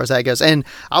as far as that goes. And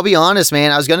I'll be honest,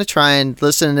 man, I was going to try and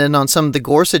listen in on some of the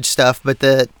Gorsuch stuff, but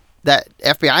that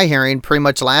FBI hearing pretty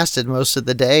much lasted most of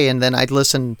the day, and then I'd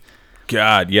listen.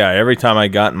 God, yeah, every time I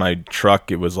got in my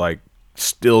truck, it was like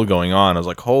still going on. I was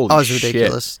like, holy shit. Oh, it was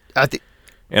ridiculous.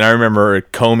 And I remember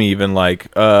Comey even like,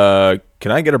 can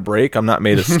I get a break? I'm not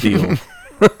made of steel.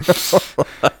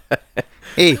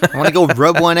 Hey, I want to go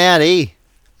rub one out,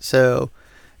 So,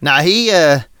 he,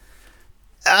 I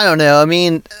don't know.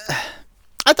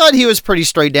 I thought he was pretty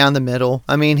straight down the middle.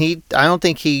 I don't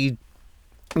think he,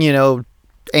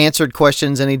 answered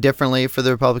questions any differently for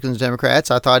the Republicans and Democrats.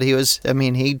 I thought he was,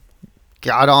 he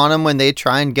got on them when they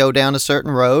try and go down a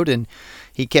certain road, and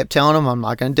he kept telling them, I'm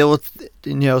not going to deal with,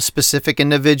 specific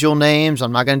individual names.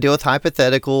 I'm not going to deal with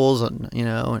hypotheticals, and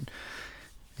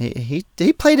he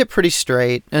played it pretty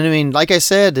straight. And like I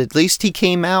said, at least he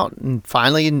came out and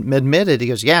finally admitted, he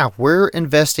goes, yeah, we're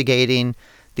investigating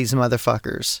these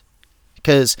motherfuckers.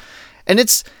 The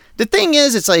thing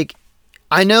is, it's like,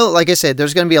 I know, like I said,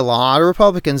 there's going to be a lot of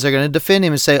Republicans that are going to defend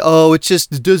him and say, oh, it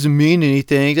doesn't mean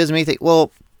anything. It doesn't mean anything.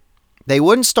 Well, They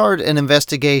wouldn't start an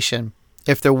investigation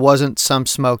if there wasn't some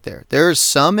smoke there. There's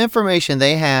some information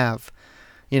they have,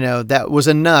 that was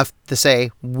enough to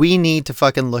say, we need to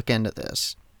fucking look into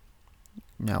this.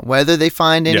 Now, whether they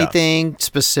find anything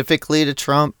specifically to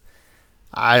Trump,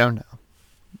 I don't know.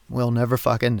 We'll never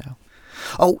fucking know.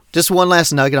 Oh, just one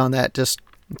last nugget on that, just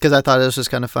because I thought this was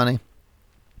kind of funny.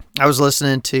 I was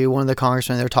listening to one of the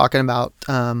congressmen. They were talking about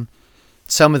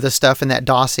some of the stuff in that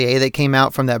dossier that came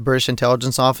out from that British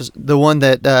intelligence office. The one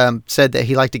that said that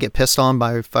he liked to get pissed on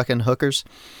by fucking hookers.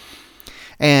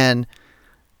 And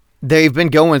they've been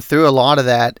going through a lot of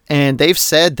that. And they've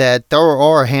said that there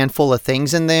are a handful of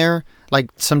things in there, like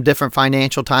some different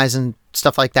financial ties and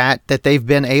stuff like that, that they've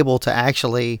been able to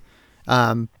actually,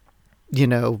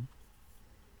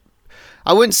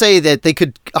 I wouldn't say that they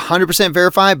could 100%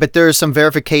 verify, but there is some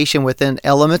verification within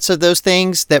elements of those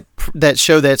things that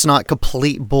show that it's not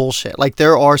complete bullshit. Like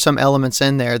there are some elements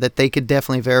in there that they could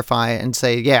definitely verify and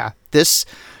say, yeah, this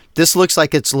looks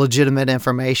like it's legitimate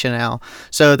information now.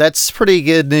 So that's pretty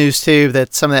good news too,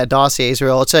 that some of that dossier is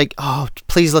real. It's like, oh,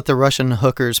 please let the Russian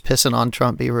hookers pissing on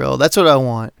Trump be real. That's what I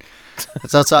want.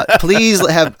 Please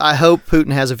I hope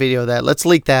Putin has a video of that. Let's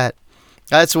leak that.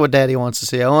 That's what Daddy wants to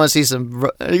see. I want to see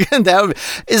some.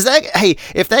 Hey,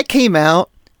 if that came out,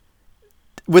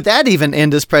 would that even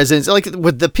end his presidency? Like,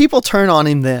 would the people turn on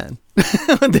him then?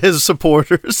 His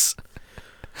supporters.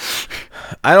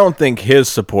 I don't think his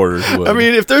supporters would. I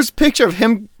mean, if there's a picture of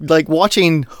him like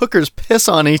watching hookers piss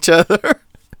on each other,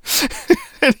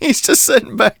 and he's just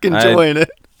sitting back enjoying it.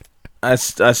 I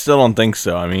still don't think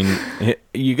so. I mean,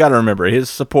 you got to remember, his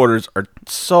supporters are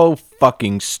so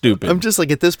fucking stupid. I'm just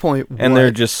like, at this point, and they're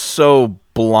just so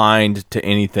blind to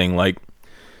anything. Like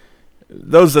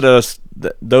those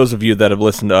of you that have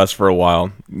listened to us for a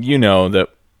while, you know that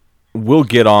we'll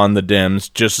get on the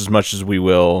Dems just as much as we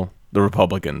will the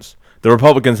Republicans. The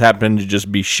Republicans happen to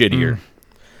just be shittier,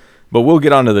 but we'll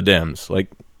get onto the Dems.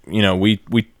 Like,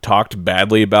 we talked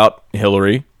badly about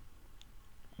Hillary.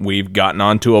 We've gotten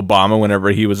on to Obama whenever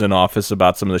he was in office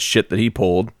about some of the shit that he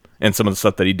pulled and some of the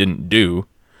stuff that he didn't do.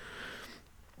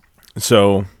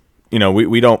 So,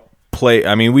 we don't play.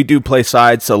 I mean, we do play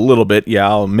sides a little bit. Yeah,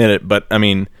 I'll admit it. But, I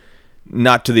mean,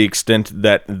 not to the extent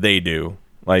that they do.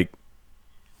 Like,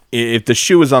 if the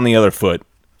shoe was on the other foot,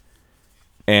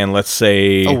 and let's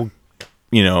say,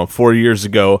 4 years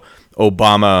ago,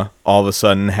 Obama all of a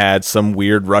sudden had some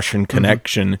weird Russian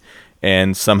connection,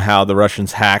 and somehow the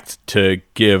Russians hacked to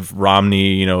give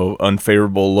Romney,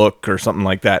 unfavorable look or something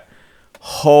like that.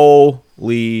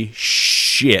 Holy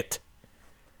shit.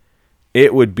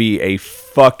 It would be a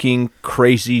fucking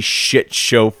crazy shit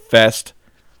show fest.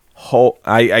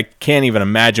 I can't even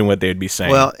imagine what they would be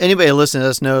saying. Well, anybody listening to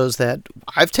us knows that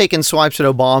I've taken swipes at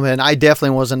Obama, and I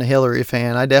definitely wasn't a Hillary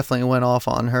fan. I definitely went off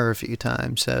on her a few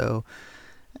times. So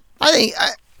I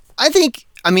think,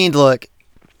 look,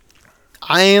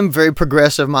 I am very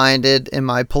progressive-minded in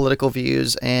my political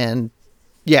views, and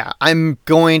yeah, I'm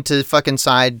going to fucking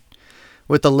side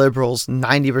with the liberals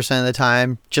 90% of the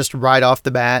time, just right off the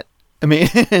bat. I mean,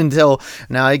 until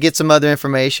now I get some other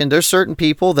information. There's certain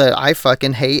people that I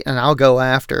fucking hate and I'll go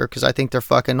after because I think they're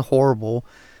fucking horrible.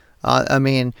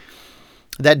 That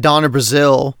Donna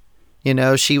Brazile,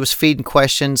 she was feeding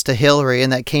questions to Hillary,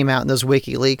 and that came out in those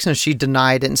WikiLeaks, and she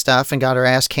denied it and stuff and got her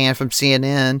ass canned from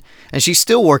CNN, and she's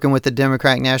still working with the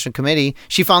Democratic National Committee.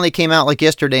 She finally came out like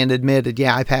yesterday and admitted,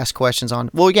 yeah, I passed questions on.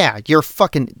 Well, yeah, you're a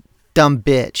fucking dumb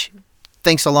bitch.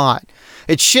 Thanks a lot.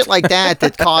 It's shit like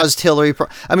that caused Hillary.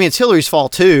 It's Hillary's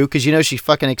fault too, because she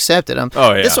fucking accepted him.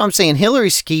 Oh yeah. That's what I'm saying.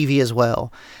 Hillary's skeevy as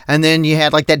well. And then you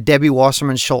had like that Debbie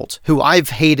Wasserman Schultz, who I've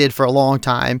hated for a long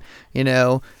time,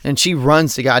 and she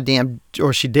runs the goddamn,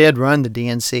 or she did run the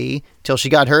DNC till she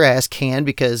got her ass canned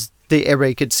because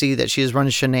everybody could see that she was running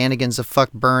shenanigans to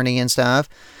fuck Bernie and stuff.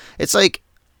 It's like,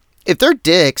 if they're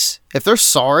dicks, if they're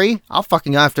sorry, I'll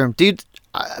fucking go after them, dude.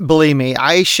 Believe me,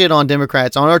 I shit on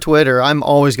Democrats on our Twitter. I'm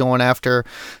always going after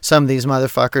some of these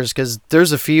motherfuckers because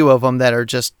there's a few of them that are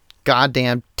just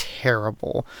goddamn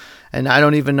terrible. And I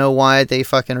don't even know why they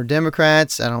fucking are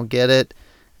Democrats. I don't get it.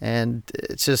 And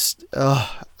it's just,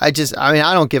 I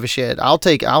don't give a shit.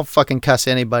 I'll fucking cuss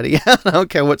anybody. I don't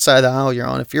care what side of the aisle you're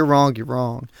on. If you're wrong, you're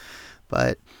wrong.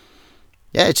 But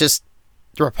yeah, it's just,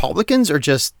 the Republicans are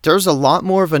just, there's a lot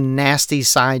more of a nasty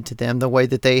side to them, the way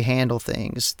that they handle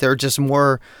things. They're just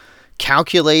more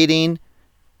calculating.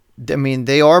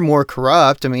 They are more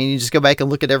corrupt. You just go back and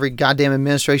look at every goddamn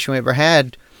administration we ever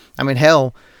had.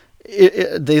 Hell,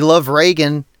 they love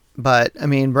Reagan, but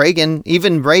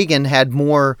Reagan had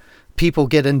more people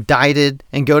get indicted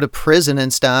and go to prison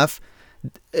and stuff,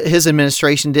 his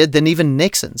administration did, than even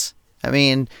Nixon's.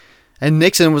 And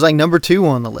Nixon was like number 2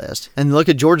 on the list. And look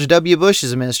at George W.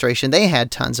 Bush's administration. They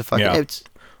had tons of fucking... Yeah.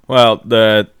 Well,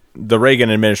 the Reagan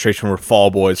administration were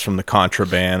fall boys from the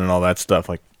contraband and all that stuff.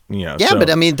 Like, you know. Yeah, so but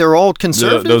I mean, they're all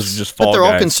conservatives. Those are just fall But they're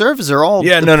guys. all conservatives. They're all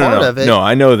part of it. No,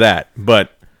 I know that.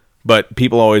 But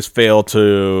people always fail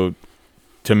to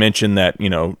mention that, you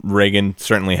know, Reagan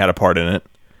certainly had a part in it.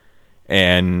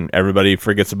 And everybody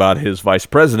forgets about his vice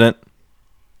president,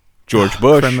 George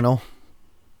Bush. Criminal.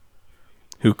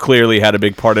 Who clearly had a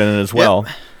big part in it as well.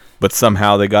 Yep. But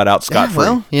somehow they got out scot-free.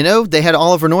 Well, you know, they had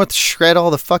Oliver North shred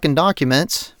all the fucking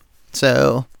documents.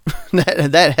 So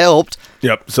that helped.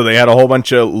 Yep. So they had a whole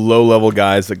bunch of low-level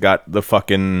guys that got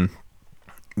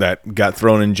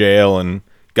thrown in jail and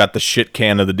got the shit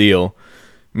can of the deal.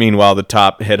 Meanwhile, the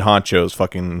top head honchos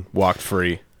fucking walked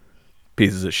free.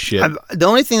 Pieces of shit. The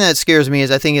only thing that scares me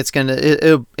is I think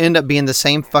it'll end up being the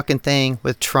same fucking thing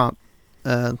with Trump.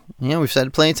 You know, we've said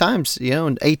it plenty of times. You know,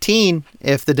 in 2018,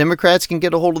 if the Democrats can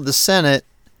get a hold of the Senate,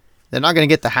 they're not going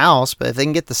to get the House, but if they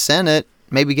can get the Senate,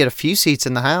 maybe get a few seats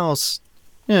in the House,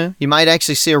 you know, you might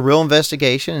actually see a real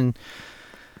investigation.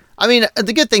 I mean,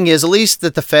 the good thing is at least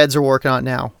that the feds are working on it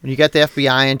now. You got the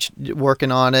FBI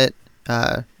working on it,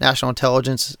 national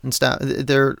intelligence and stuff.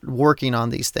 They're working on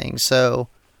these things. So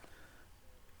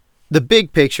the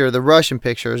big picture, the Russian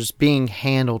picture, is being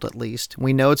handled at least.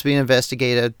 We know it's being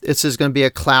investigated. This is going to be a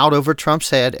cloud over Trump's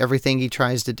head, everything he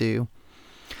tries to do.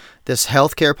 This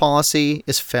healthcare policy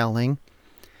is failing.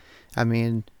 I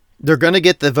mean, they're going to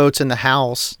get the votes in the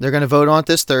House. They're going to vote on it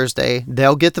this Thursday.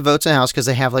 They'll get the votes in the House because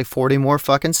they have like 40 more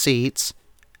fucking seats.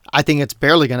 I think it's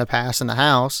barely going to pass in the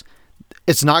House.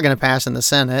 It's not going to pass in the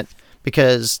Senate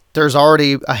because there's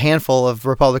already a handful of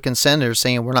Republican senators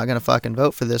saying we're not going to fucking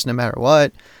vote for this no matter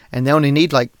what. And they only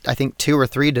need, like, I think 2 or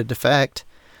 3 to defect.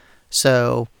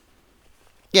 So,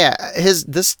 yeah,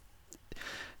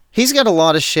 he's got a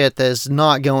lot of shit that's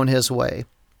not going his way.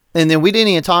 And then we didn't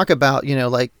even talk about, you know,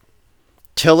 like,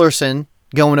 Tillerson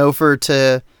going over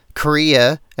to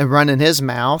Korea and running his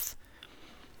mouth.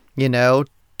 You know,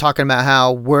 talking about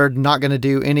how we're not going to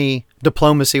do any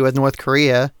diplomacy with North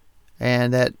Korea.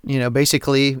 And that, you know,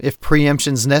 basically, if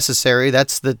preemption's necessary,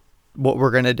 that's what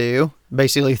we're going to do,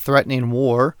 basically threatening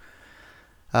war,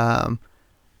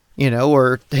 you know,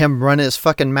 or him running his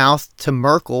fucking mouth to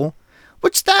Merkel,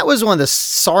 which that was one of the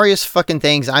sorriest fucking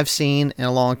things I've seen in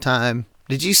a long time.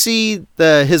 Did you see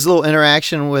his little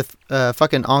interaction with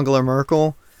fucking Angela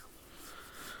Merkel?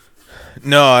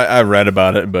 No, I read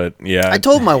about it, but yeah. I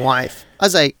told my wife, I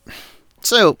was like,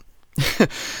 so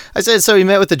he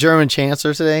met with the German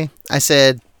chancellor today. I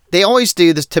said, they always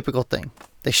do this typical thing.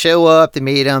 They show up, they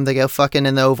meet him, they go fucking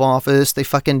in the Oval Office, they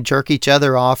fucking jerk each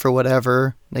other off or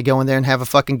whatever. They go in there and have a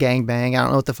fucking gangbang. I don't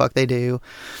know what the fuck they do.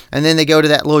 And then they go to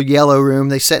that little yellow room,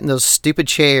 they sit in those stupid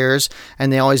chairs,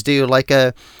 and they always do like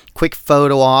a quick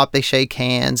photo op. They shake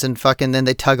hands and fucking then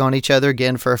they tug on each other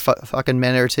again for a fucking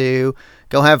minute or two.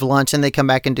 Go have lunch, and they come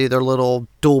back and do their little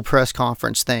dual press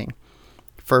conference thing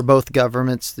for both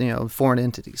governments, you know, foreign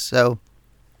entities. So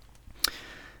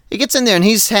he gets in there, and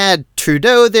he's had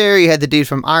Trudeau there. He had the dude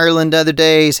from Ireland the other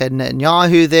day. He's had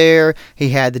Netanyahu there. He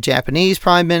had the Japanese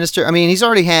prime minister. I mean, he's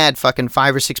already had fucking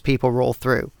 5 or 6 people roll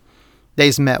through that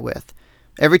he's met with.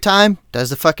 Every time, does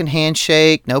the fucking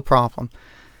handshake, no problem.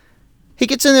 He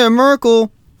gets in there with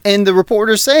Merkel, and the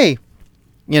reporters say,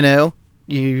 you know,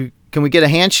 can we get a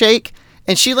handshake?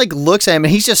 And she like looks at him,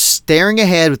 and he's just staring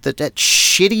ahead with that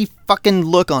shitty fucking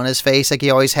look on his face like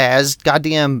he always has.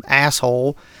 Goddamn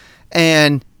asshole.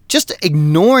 And just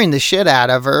ignoring the shit out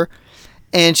of her.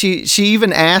 And she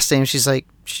even asked him, she's like,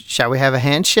 shall we have a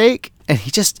handshake? And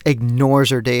he just ignores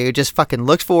her, dude. Just fucking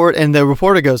looks for it. And the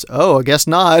reporter goes, oh, I guess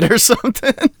not, or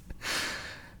something.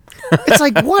 It's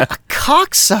like, what a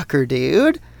cocksucker,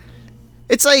 dude.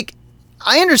 It's like,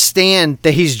 I understand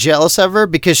that he's jealous of her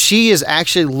because she is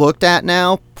actually looked at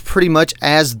now pretty much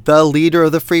as the leader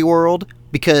of the free world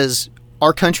because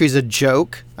our country's a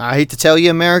joke. I hate to tell you,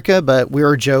 America, but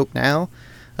we're a joke now.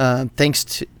 Thanks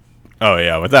to... Oh,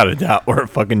 yeah, without a doubt, we're a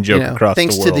fucking joke across the world.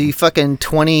 Thanks to the fucking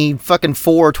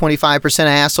 25%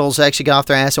 assholes that actually got off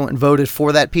their ass and went and voted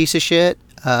for that piece of shit.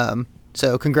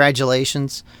 So,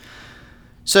 congratulations.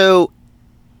 So,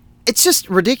 it's just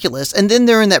ridiculous. And then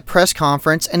they're in that press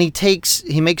conference, and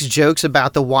he makes jokes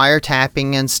about the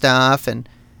wiretapping and stuff, and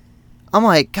I'm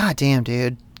like, God damn,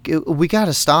 dude, we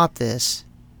gotta stop this.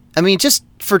 I mean,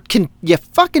 can you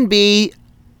fucking be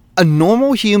a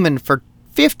normal human for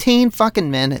 15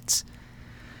 fucking minutes?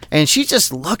 And she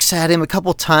just looks at him a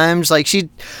couple times like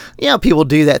people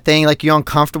do that thing, like you're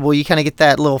uncomfortable, you kind of get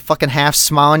that little fucking half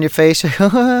smile on your face.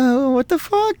 Oh, what the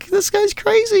fuck? This guy's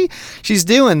crazy. She's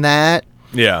doing that.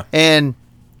 Yeah. And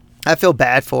I feel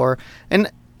bad for her.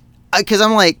 And because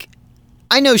I'm like,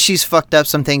 I know she's fucked up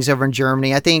some things over in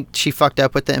Germany. I think she fucked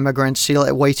up with the immigrants. She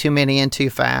let way too many in too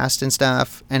fast and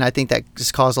stuff. And I think that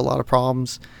just caused a lot of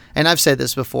problems. And I've said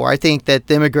this before. I think that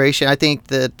the immigration, I think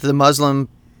that the Muslims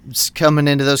coming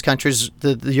into those countries,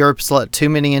 the Europe's let too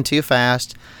many in too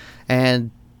fast.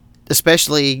 And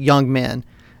especially young men.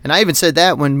 And I even said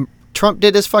that when Trump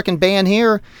did his fucking ban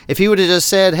here. If he would have just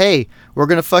said, hey, we're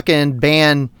going to fucking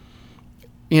ban,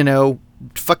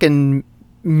 fucking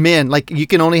men, like you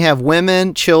can only have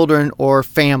women, children, or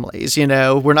families, we're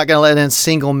not going to let in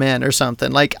single men or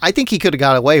something. Like, I think he could have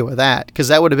got away with that because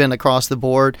that would have been across the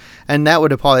board and that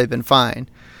would have probably been fine.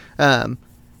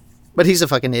 But he's a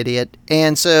fucking idiot.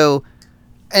 And so,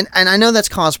 and I know that's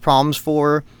caused problems for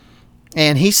her.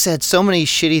 And he said so many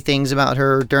shitty things about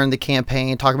her during the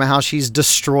campaign, talking about how she's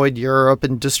destroyed Europe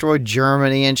and destroyed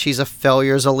Germany and she's a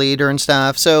failure as a leader and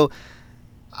stuff. So,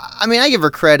 I mean, I give her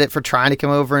credit for trying to come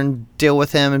over and deal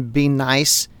with him and be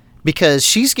nice because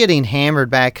she's getting hammered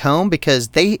back home because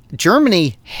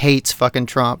Germany hates fucking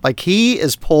Trump. Like, he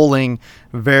is polling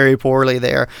very poorly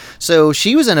there. So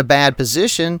she was in a bad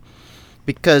position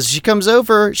because she comes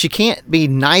over, she can't be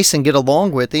nice and get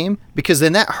along with him because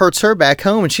then that hurts her back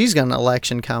home and she's got an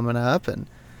election coming up. And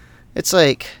it's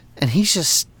like, and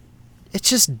it's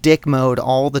just dick mode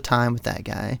all the time with that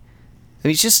guy. I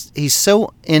mean, he's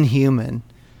so inhuman.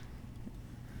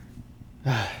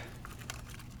 I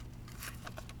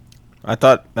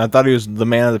thought he was the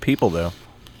man of the people, though.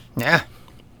 Yeah.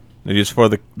 He was for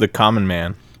the common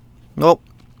man. Well,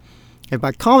 if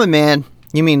by common man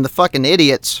you mean the fucking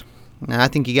idiots, I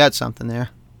think you got something there.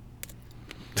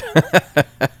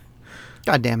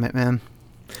 God damn it, man.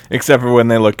 Except for when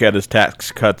they look at his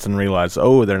tax cuts and realize,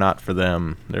 oh, they're not for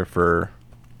them. They're for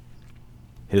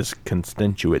his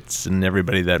constituents and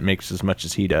everybody that makes as much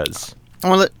as he does.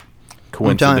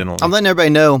 Coincidentally. I'm letting everybody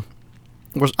know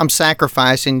I'm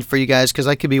sacrificing for you guys because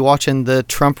I could be watching the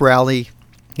Trump rally.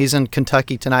 He's in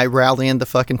Kentucky tonight rallying the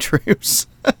fucking troops.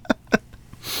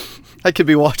 I could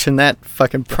be watching that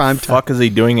fucking prime time. What the fuck is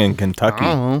he doing in Kentucky?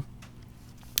 I don't know.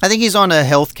 I think he's on a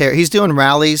healthcare. He's doing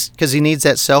rallies because he needs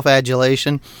that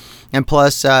self-adulation. And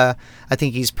plus, I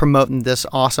think he's promoting this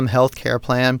awesome healthcare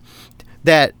plan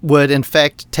that would, in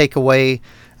fact, take away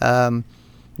the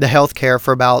health care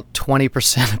for about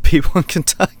 20% of people in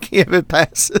Kentucky if it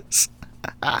passes.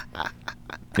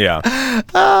 Yeah.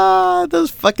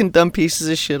 Those fucking dumb pieces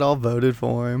of shit all voted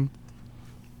for him.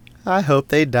 I hope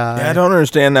they die. Yeah, I don't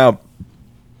understand now.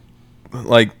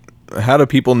 Like, how do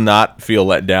people not feel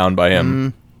let down by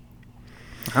him?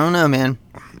 I don't know, man.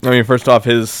 I mean, first off,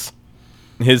 his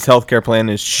healthcare plan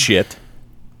is shit.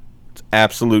 It's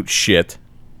absolute shit.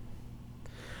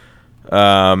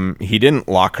 He didn't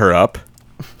lock her up.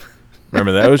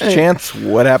 Remember those chants?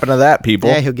 What happened to that, people?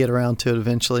 Yeah, he'll get around to it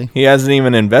eventually. He hasn't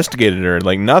even investigated her.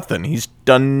 Like, nothing. He's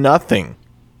done nothing.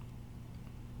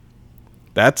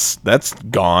 That's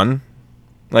gone.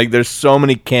 Like, there's so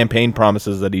many campaign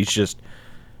promises that he's just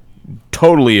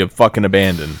totally fucking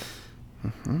abandoned.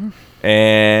 Mm-hmm.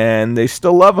 And they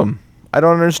still love him. I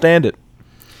don't understand it.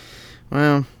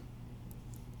 Well,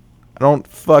 I don't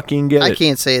fucking get it. I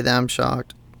can't say that I'm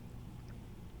shocked.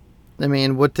 I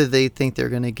mean, what do they think they're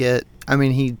going to get? I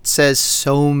mean, he says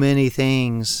so many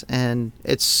things, and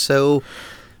it's so...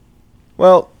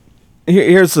 Well,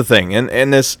 here's the thing,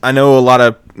 and this, I know a lot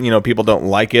of, people don't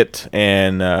like it,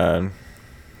 and,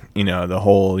 the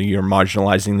whole, you're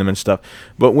marginalizing them and stuff,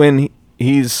 but when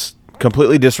he's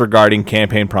completely disregarding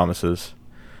campaign promises,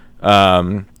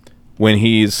 when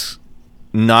he's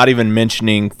not even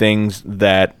mentioning things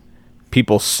that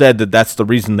people said that's the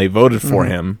reason they voted for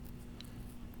him,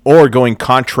 or going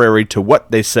contrary to what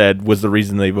they said was the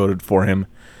reason they voted for him,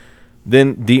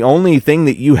 then the only thing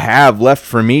that you have left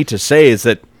for me to say is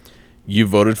that you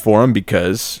voted for him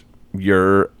because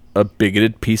you're a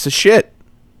bigoted piece of shit.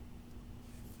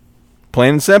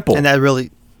 Plain and simple. And that really...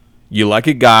 You like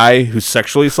a guy who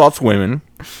sexually assaults women.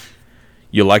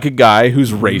 You like a guy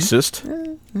who's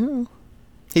racist.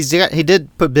 He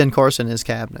did put Ben Carson in his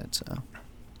cabinet, so...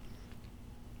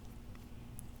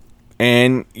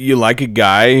 And you like a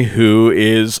guy who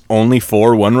is only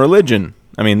for one religion.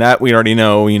 I mean, that we already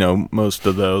know, most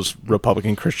of those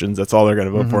Republican Christians, that's all they're going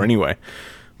to vote for anyway.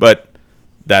 But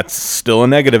that's still a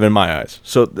negative in my eyes.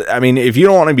 So, I mean, if you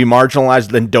don't want to be marginalized,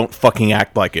 then don't fucking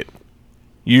act like it.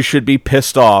 You should be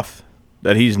pissed off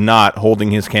that he's not holding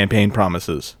his campaign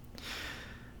promises.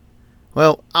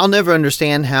 Well, I'll never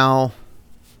understand how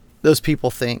those people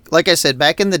think. Like I said,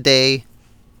 back in the day,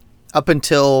 up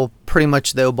until pretty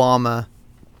much the Obama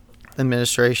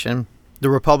administration, the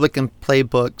Republican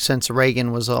playbook since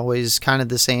Reagan was always kind of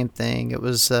the same thing. It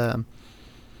was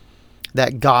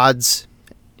that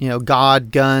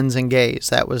God, guns, and gays.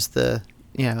 That was the,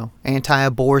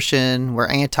 anti-abortion, we're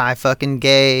anti-fucking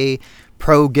gay,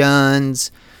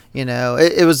 pro-guns.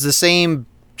 It was the same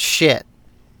shit.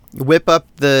 Whip up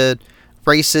the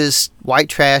racist white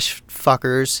trash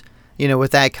fuckers,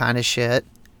 with that kind of shit.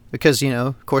 Because,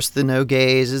 of course, the no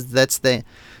gays,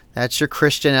 that's your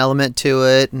Christian element to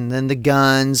it. And then the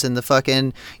guns and the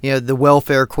fucking, the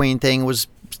welfare queen thing was,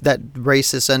 that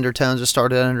racist undertones was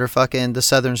started under fucking the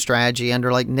Southern strategy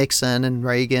under like Nixon and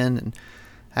Reagan. And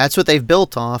that's what they've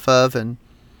built off of. And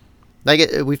like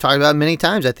we've talked about many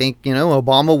times, I think,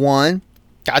 Obama won,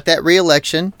 got that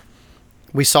re-election.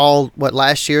 We saw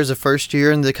last year is the first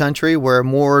year in the country where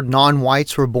more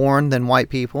non-whites were born than white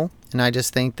people. And I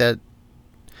just think that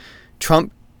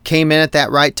Trump came in at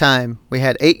that right time. We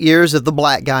had 8 years of the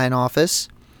black guy in office.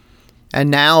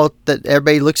 And now that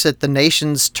everybody looks at the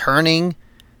nation's turning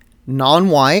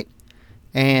non-white,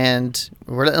 and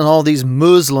we're letting all these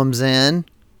Muslims in,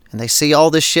 and they see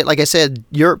all this shit. Like I said,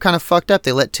 Europe kind of fucked up.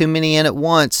 They let too many in at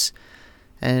once,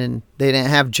 and they didn't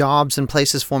have jobs and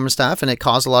places for them and stuff, and it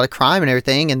caused a lot of crime and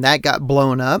everything, and that got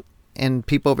blown up, and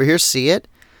people over here see it.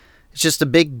 It's just a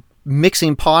big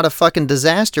mixing pot of fucking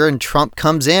disaster, and Trump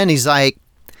comes in, he's like,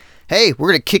 hey, we're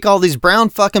going to kick all these brown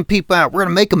fucking people out. We're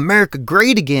going to make America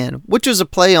great again, which was a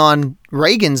play on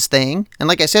Reagan's thing. And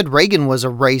like I said, Reagan was a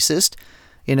racist,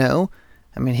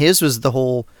 his was the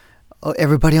whole,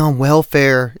 everybody on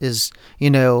welfare is,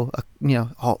 look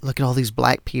at all these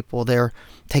black people. They're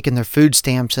taking their food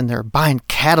stamps and they're buying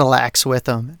Cadillacs with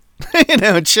them,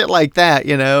 and shit like that,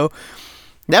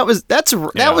 That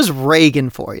was Reagan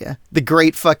for you. The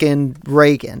great fucking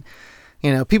Reagan.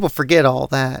 People forget all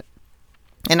that.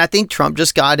 And I think Trump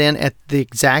just got in at the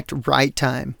exact right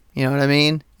time. You know what I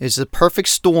mean? It's a perfect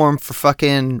storm for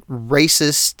fucking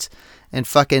racists and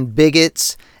fucking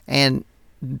bigots and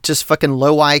just fucking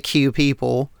low IQ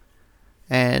people.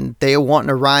 And they are wanting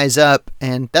to rise up.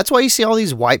 And that's why you see all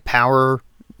these white power,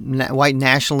 white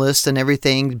nationalists and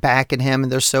everything backing him.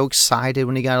 And they're so excited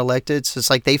when he got elected. It's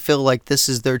just like they feel like this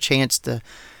is their chance to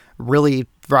really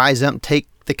rise up and take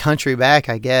the country back,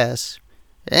 I guess.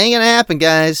 It ain't going to happen,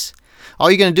 guys. All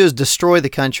you're going to do is destroy the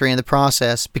country in the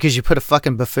process because you put a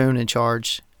fucking buffoon in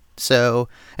charge. So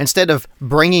instead of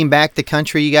bringing back the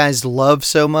country you guys love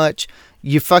so much,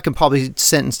 you fucking probably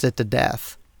sentenced it to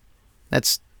death. I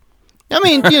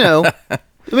know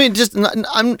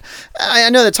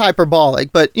that's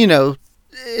hyperbolic, but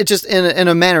it just in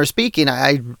a manner of speaking,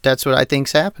 that's what I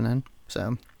think's happening.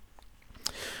 So.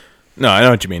 No, I know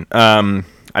what you mean.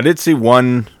 I did see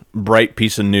one bright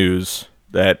piece of news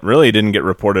that really didn't get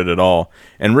reported at all,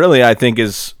 and really I think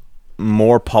is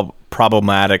more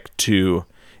problematic to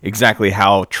exactly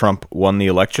how Trump won the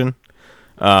election.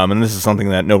 And this is something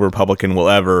that no Republican will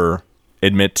ever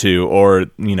admit to, or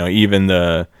even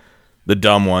the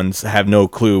dumb ones have no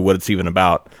clue what it's even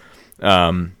about.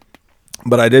 But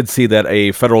I did see that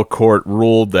a federal court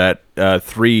ruled that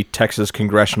 3 Texas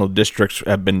congressional districts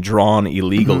have been drawn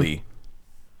illegally,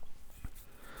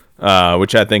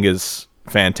 which I think is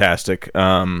fantastic.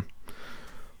 One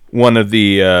of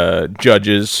the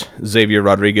judges, Xavier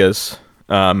Rodriguez,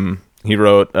 he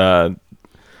wrote,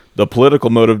 the political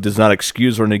motive does not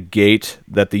excuse or negate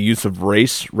that the use of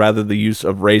race. Rather, the use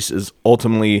of race is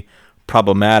ultimately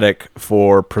problematic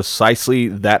for precisely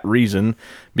that reason.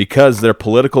 Because their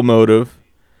political motive,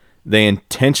 they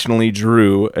intentionally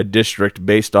drew a district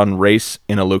based on race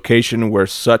in a location where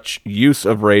such use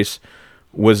of race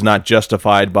was not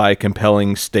justified by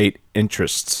compelling state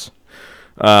interests.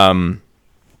 So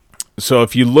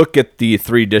if you look at the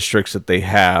 3 districts that they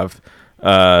have,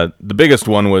 the biggest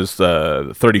one was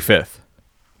the 35th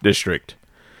district.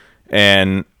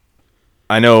 And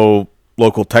I know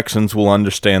local Texans will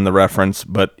understand the reference,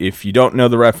 but if you don't know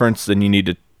the reference, then you need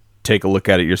to take a look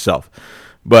at it yourself.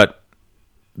 But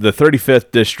the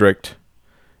 35th district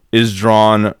is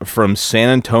drawn from San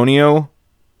Antonio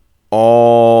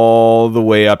all the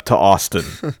way up to Austin.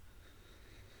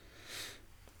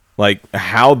 Like,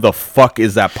 how the fuck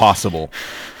is that possible?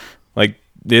 Like,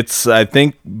 it's, I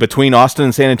think, between Austin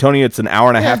and San Antonio, it's an hour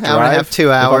and a half drive. Hour and a half,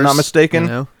 2 hours. If I'm not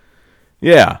mistaken.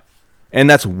 Yeah. And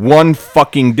that's one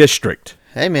fucking district.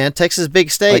 Hey, man, Texas is a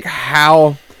big state. Like,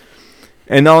 how?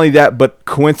 And not only that, but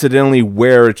coincidentally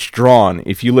where it's drawn.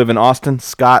 If you live in Austin,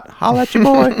 Scott, holla at your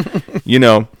boy.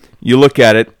 You look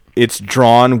at it, it's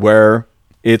drawn where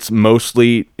it's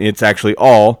actually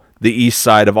all the east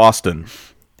side of Austin,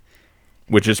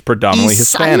 which is predominantly East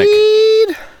Hispanic.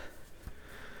 Side.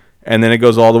 And then it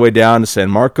goes all the way down to San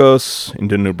Marcos,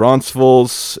 into New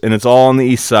Braunfels, and it's all on the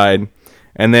east side.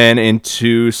 And then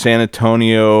into San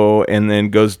Antonio, and then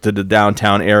goes to the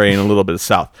downtown area and a little bit of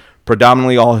south.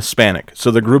 Predominantly all Hispanic.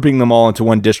 So they're grouping them all into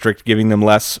one district, giving them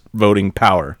less voting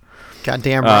power.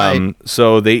 Goddamn right.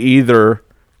 So they either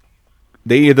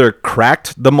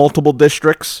cracked the multiple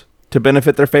districts to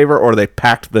benefit their favor, or they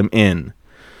packed them in.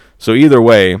 So either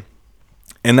way,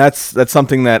 and that's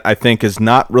something that I think is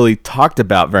not really talked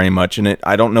about very much, and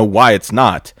I don't know why it's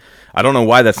not. I don't know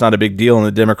why that's not a big deal in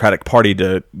the Democratic Party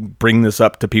to bring this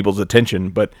up to people's attention,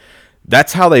 but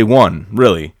that's how they won,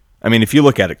 really. I mean, if you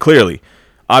look at it clearly,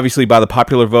 obviously by the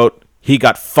popular vote, he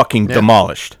got fucking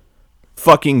demolished.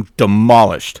 Fucking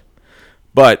demolished.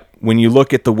 But when you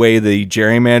look at the way they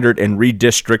gerrymandered and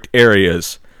redistrict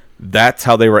areas, that's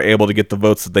how they were able to get the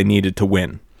votes that they needed to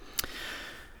win.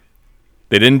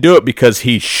 They didn't do it because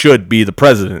he should be the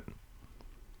president.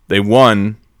 They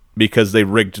won because they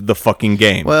rigged the fucking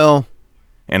game. Well,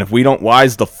 and if we don't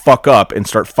wise the fuck up and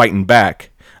start fighting back,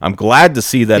 I'm glad to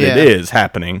see that it is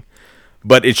happening,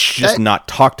 but it's just not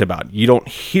talked about. You don't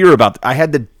hear about I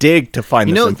had to dig to find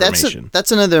this information.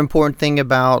 That's another important thing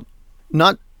about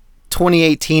not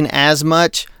 2018 as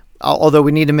much, although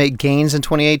we need to make gains in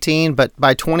 2018, but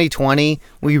by 2020,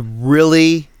 we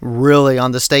really, really,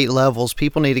 on the state levels,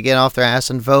 people need to get off their ass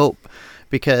and vote,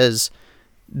 because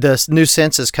the new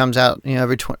census comes out,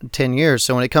 every 10 years.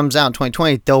 So when it comes out in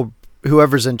 2020,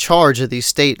 whoever's in charge of these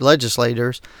state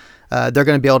legislators, they're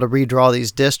going to be able to redraw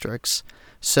these districts.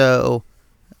 So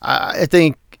I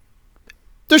think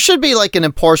there should be like an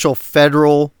impartial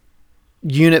federal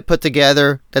unit put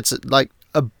together that's like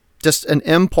just an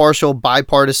impartial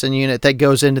bipartisan unit that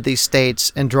goes into these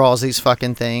states and draws these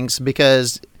fucking things,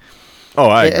 because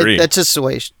I agree. That's just the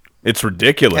way it's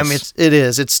ridiculous. I mean, it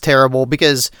is. It's terrible,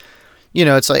 because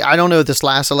it's like, I don't know this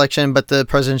last election, but the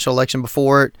presidential election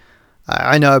before it,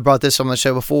 I know I brought this on the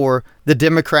show before, the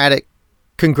Democratic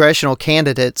congressional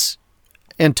candidates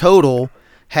in total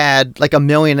had like 1.5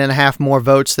 million more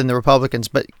votes than the Republicans,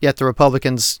 but yet the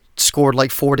Republicans scored like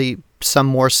 40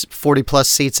 plus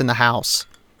seats in the House.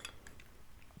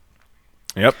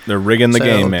 Yep, they're rigging the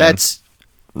game, man. That's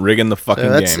rigging the fucking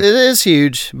game. It is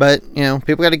huge, but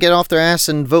people got to get off their ass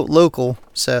and vote local.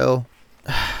 So,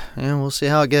 we'll see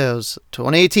how it goes.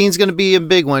 2018 is going to be a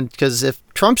big one, because if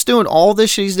Trump's doing all this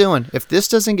shit he's doing, if this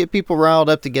doesn't get people riled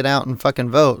up to get out and fucking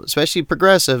vote, especially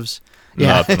progressives,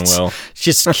 nothing will.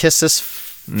 Just kiss this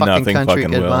fucking country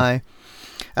goodbye.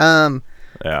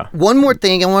 Yeah. One more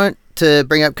thing I want to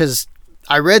bring up, because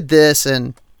I read this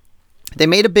and they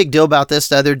made a big deal about this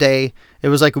the other day. It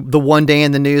was like the one day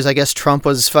in the news. I guess Trump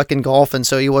was fucking golfing,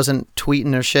 so he wasn't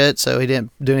tweeting or shit, so he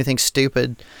didn't do anything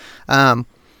stupid. And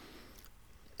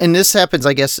this happens,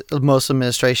 I guess, most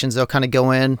administrations, they'll kind of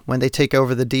go in when they take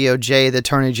over the DOJ, the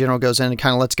Attorney General goes in and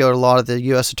kind of lets go of a lot of the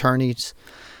U.S. attorneys.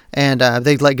 And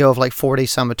they let go of like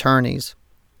 40-some attorneys.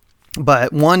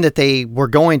 But one that they were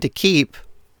going to keep,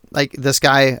 like this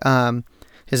guy,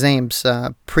 his name's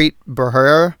Preet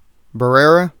Bharara.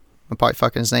 I'm probably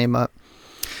fucking his name up.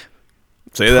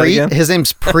 Say that again? His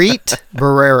name's Preet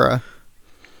Bharara.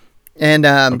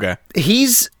 And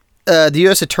he's the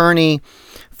U.S. attorney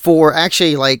for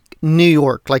actually like New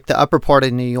York, like the upper part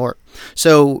of New York.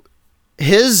 So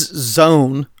his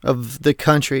zone of the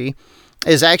country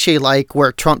is actually like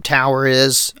where Trump Tower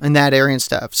is and that area and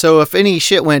stuff. So if any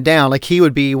shit went down, like he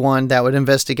would be one that would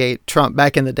investigate Trump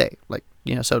back in the day, like,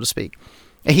 so to speak.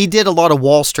 And he did a lot of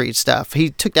Wall Street stuff.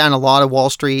 He took down a lot of Wall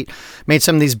Street, made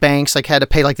some of these banks like had to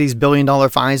pay like these $1 billion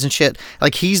fines and shit.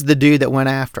 Like he's the dude that went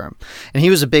after him. And he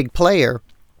was a big player.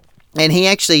 And he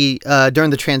actually,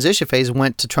 during the transition phase,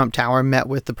 went to Trump Tower and met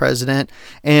with the president.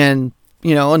 And,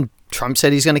 and Trump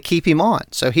said he's going to keep him on.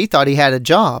 So he thought he had a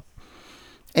job.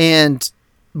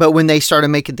 But when they started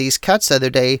making these cuts the other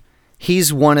day,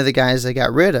 he's one of the guys they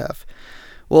got rid of.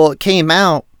 Well, it came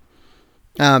out,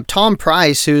 Tom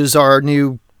Price, who's our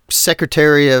new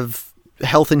Secretary of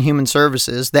Health and Human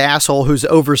Services, the asshole who's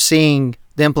overseeing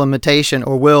the implementation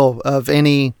or will of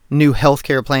any new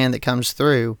healthcare plan that comes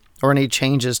through or any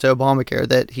changes to Obamacare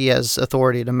that he has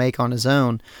authority to make on his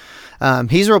own.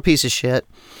 He's a real piece of shit.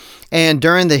 And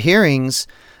during the hearings,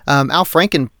 Al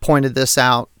Franken pointed this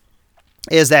out,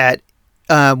 is that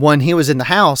when he was in the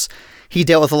House, he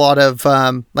dealt with a lot of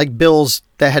like bills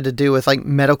that had to do with like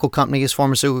medical companies,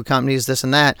 pharmaceutical companies, this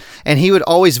and that. And he would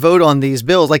always vote on these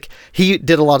bills. Like he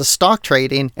did a lot of stock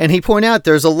trading, and he pointed out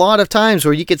there's a lot of times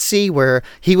where you could see where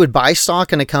he would buy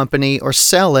stock in a company or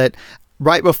sell it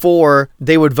right before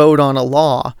they would vote on a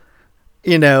law,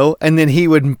 and then he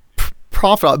would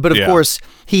profit. But of course,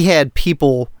 he had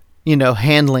people,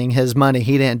 handling his money.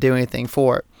 He didn't do anything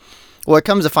for it. Well, it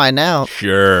comes to find out,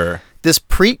 Sure. this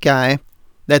Preet guy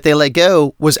that they let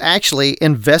go was actually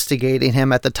investigating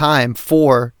him at the time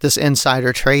for this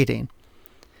insider trading.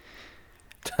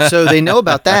 So they know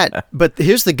about that. But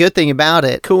here's the good thing about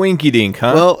it. Coinky dink,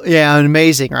 huh? Well, yeah,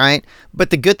 amazing, right?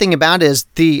 But the good thing about it is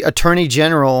the Attorney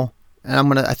General,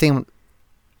 and I think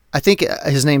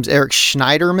his name's Eric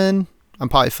Schneiderman. I'm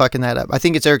probably fucking that up. I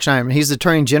think it's Eric Schneiderman. He's the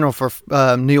Attorney General for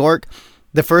New York.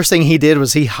 The first thing he did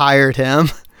was he hired him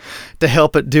to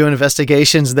help it do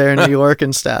investigations there in New York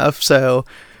and stuff. So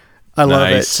I love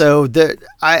it. So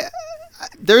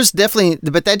there's definitely,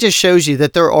 but that just shows you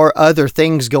that there are other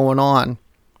things going on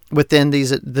within the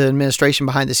administration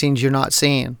behind the scenes you're not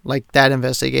seeing, like that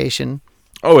investigation.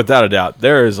 Oh, without a doubt,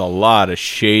 there is a lot of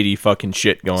shady fucking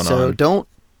shit going on. So don't,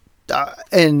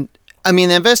 and I mean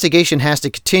the investigation has to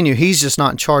continue. He's just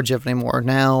not in charge of it anymore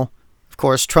now. Of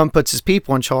course, Trump puts his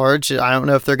people in charge. I don't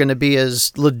know if they're going to be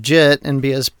as legit and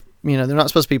be as, they're not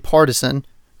supposed to be partisan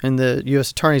in the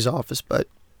U.S. Attorney's Office, but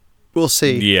we'll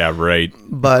see. Yeah, right.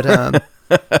 But,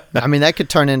 I mean, that could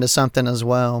turn into something as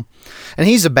well. And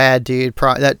he's a bad dude,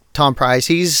 that Tom Price.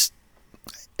 He's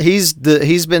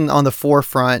been on the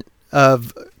forefront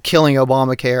of killing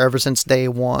Obamacare ever since day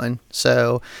one.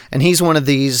 So, and he's one of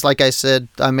these, like I said,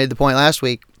 I made the point last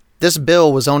week, this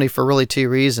bill was only for really two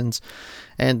reasons.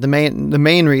 And the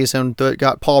main reason that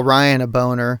got Paul Ryan a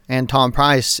boner and Tom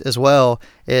Price as well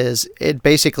is it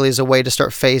basically is a way to start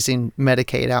phasing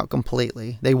Medicaid out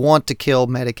completely. They want to kill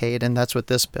Medicaid, and that's what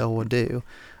this bill would do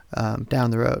down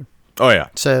the road. Oh, yeah.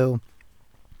 So,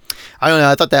 I don't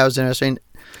know. I thought that was interesting.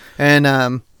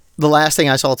 And the last thing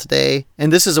I saw today,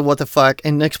 and this is a what the fuck,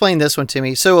 and explain this one to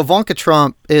me. So, Ivanka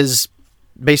Trump is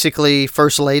basically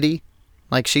first lady.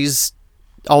 Like, she's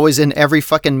always in every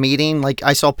fucking meeting. Like,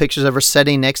 I saw pictures of her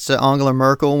sitting next to Angela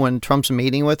Merkel when Trump's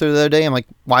meeting with her the other day. I'm like,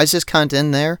 why is this cunt in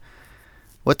there?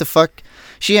 What the fuck?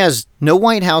 She has no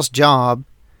White House job,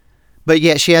 but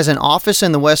yet she has an office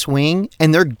in the West Wing,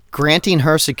 and they're granting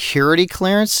her security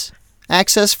clearance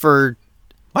access for...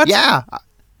 What? Yeah.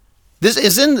 This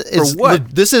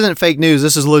isn't fake news.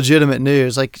 This is legitimate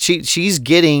news. Like, she's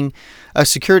getting a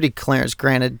security clearance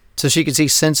granted so she can see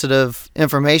sensitive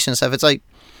information and stuff. It's like,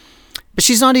 but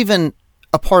she's not even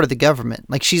a part of the government.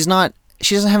 Like, she doesn't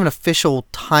have an official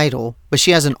title, but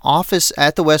she has an office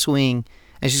at the West Wing,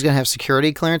 and she's going to have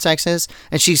security clearance access.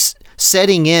 And she's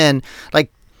setting in,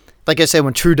 like I said,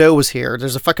 when Trudeau was here,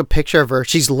 there's a fucking picture of her.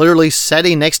 She's literally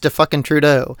sitting next to fucking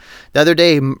Trudeau. The other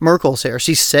day, Merkel's here.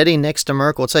 She's sitting next to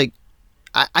Merkel. It's like,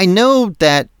 I know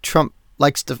that Trump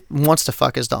wants to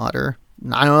fuck his daughter.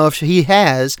 I don't know if he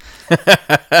has,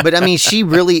 but I mean, she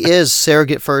really is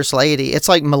surrogate first lady. It's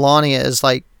like Melania is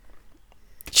like,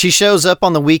 she shows up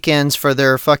on the weekends for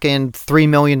their fucking $3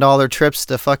 million trips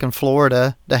to fucking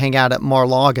Florida to hang out at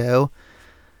Mar-a-Lago.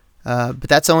 But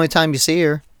that's the only time you see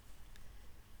her.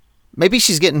 Maybe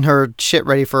she's getting her shit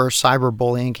ready for her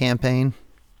cyberbullying campaign.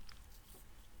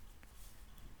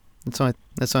 That's the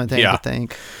only thing I could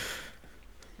think.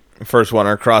 First one,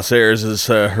 our crosshairs is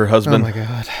her husband. Oh my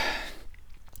God.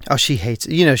 Oh, she hates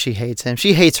she hates him.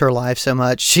 She hates her life so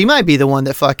much. She might be the one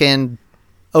that fucking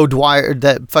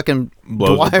that fucking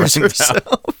Dwyer's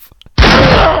herself.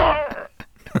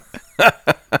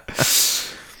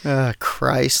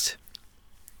 Christ.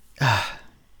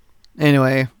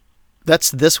 Anyway,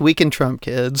 that's This Week in Trump,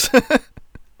 kids.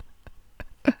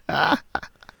 Yeah,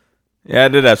 I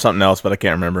did have something else, but I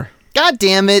can't remember. God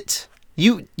damn it.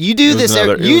 You do this.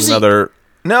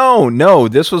 No,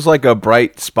 this was like a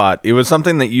bright spot. It was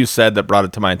something that you said that brought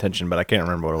it to my attention, but I can't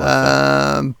remember what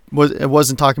it was. It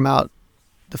wasn't talking about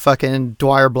the fucking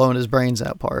Dwyer blowing his brains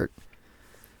out part.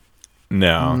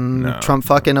 No. Trump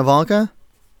fucking Ivanka?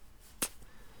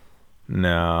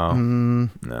 No,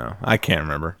 I can't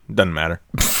remember. Doesn't matter.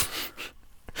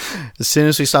 As soon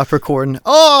as we stop recording,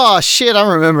 oh shit,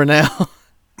 I remember now.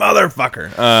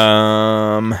 Motherfucker.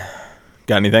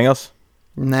 Got anything else?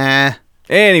 Nah.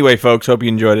 Anyway, folks, hope you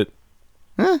enjoyed it.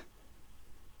 Huh?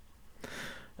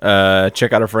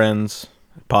 Check out our friends,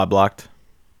 Podblocked.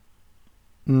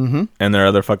 Mm-hmm. And their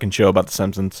other fucking show about The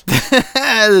Simpsons.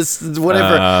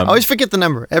 Whatever. I always forget the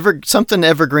number. Something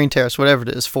Evergreen Terrace, whatever it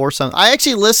is. I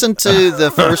actually listened to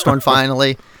the first one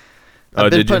finally.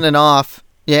 I've been putting it off.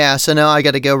 Yeah, so now I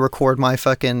got to go record my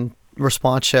fucking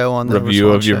response show on the review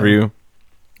of your review.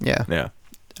 Yeah.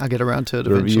 I'll get around to it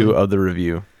eventually. Review of the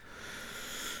review.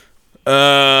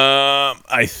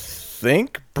 I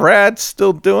think Brad's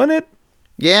still doing it.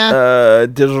 Yeah.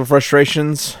 Digital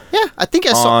Frustrations. Yeah, I think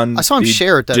I saw him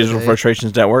share it that Digital day.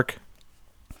 Frustrations Network.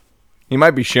 He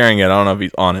might be sharing it. I don't know if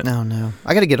he's on it. No.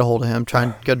 I got to get a hold of him. Try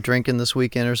and go drinking this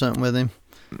weekend or something with him.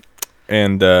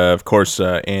 And, of course,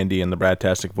 Andy and the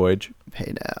Bradtastic Voyage.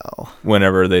 Hey now.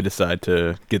 Whenever they decide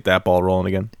to get that ball rolling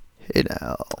again. Hey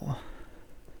now.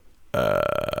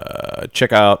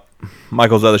 Check out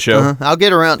Michael's other show. I'll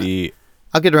get around to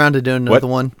doing another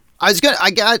one. I'm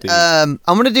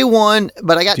gonna do one,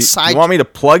 but I got Do you want me to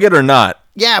plug it or not?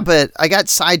 Yeah, but I got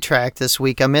sidetracked this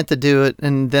week. I meant to do it,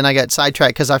 and then I got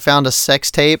sidetracked because I found a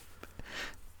sex tape.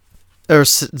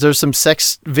 There's some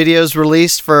sex videos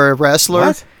released for a wrestler,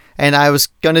 What? and I was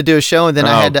gonna do a show, and then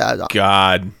I had to.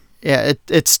 God. Yeah,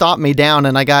 it stopped me down,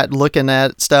 and I got looking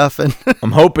at stuff, and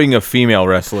I'm hoping a female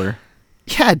wrestler.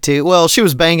 yeah, dude. Well, she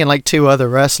was banging like 2 other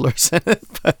wrestlers in it,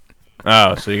 but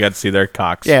Oh, so you got to see their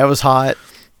cocks. yeah, it was hot.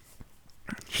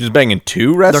 She's banging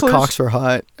 2 wrestlers? Their cocks were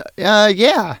hot.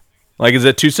 Yeah. Like, is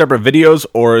it 2 separate videos,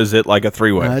 or is it like a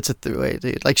 3-way? No, it's a 3-way,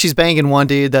 dude. Like, she's banging one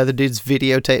dude, the other dude's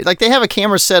videotape. Like, they have a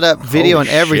camera set up, video Holy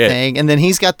and everything, shit. and then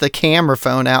he's got the camera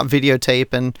phone out,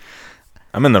 videotaping.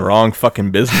 I'm in the wrong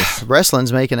fucking business.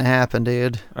 Wrestling's making it happen,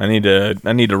 dude. I need to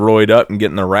roid up and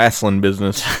get in the wrestling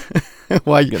business.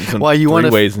 Why you want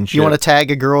three-ways and shit. you want to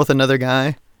tag a girl with another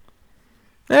guy?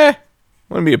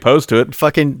 Wouldn't be opposed to it.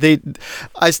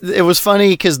 It was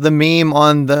funny because the meme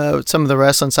on some of the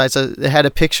wrestling sites, it had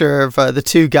a picture of the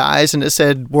 2 guys, and it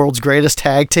said "World's Greatest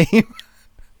Tag Team."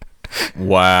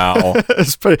 Wow.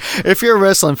 It's pretty, if you're a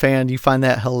wrestling fan, you find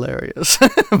that hilarious.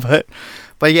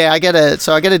 but yeah, I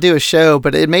gotta do a show,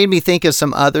 but it made me think of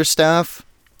some other stuff,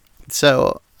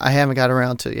 so I haven't got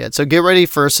around to it yet. So get ready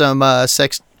for some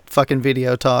sex fucking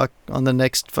video talk on the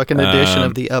next fucking edition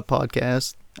of the Up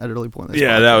podcast. Utterly Pointless.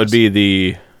 Yeah, podcast. that would be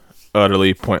the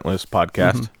Utterly Pointless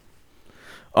podcast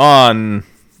on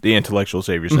the Intellectual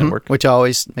Saviors Network. Which I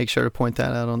always make sure to point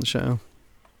that out on the show.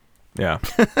 Yeah.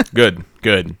 Good.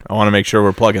 I want to make sure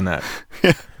we're plugging that.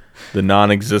 The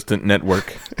non-existent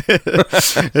network.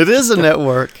 It is a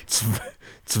network.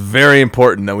 It's very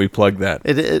important that we plug that.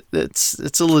 It's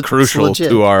Crucial it's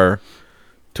to our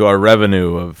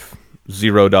revenue of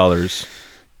 $0.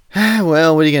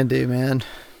 Well, what are you gonna do, man?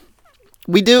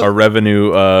 We do Our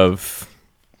revenue of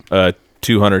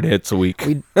 200 hits a week.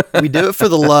 we do it for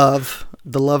the love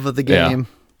of the game.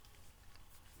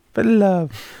 For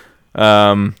love.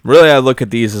 Really, I look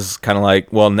at these as kind of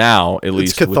like, well, now at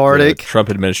least cathartic. with the Trump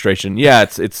administration. Yeah,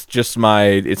 it's just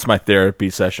my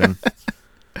therapy session.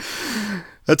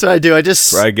 That's what I do.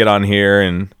 Where I get on here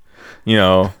and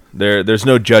there's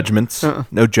no judgments.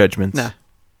 No judgments.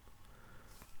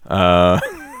 Nah.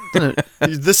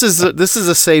 This is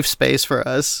a safe space for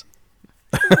us.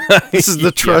 This is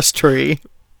the trust tree.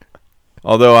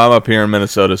 Although I'm up here in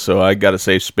Minnesota, so I got a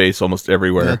safe space almost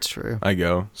everywhere. That's true. I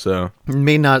go. So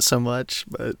me, not so much,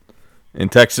 but in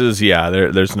Texas, yeah,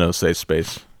 there's no safe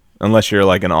space unless you're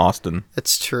like in Austin.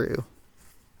 It's true.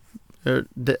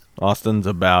 Austin's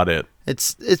about it.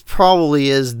 It probably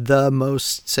is the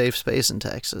most safe space in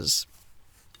Texas,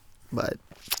 but.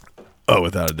 Oh,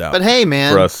 without a doubt. But hey,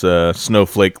 man. For us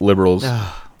snowflake liberals.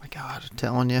 Oh, my God. I'm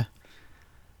telling you.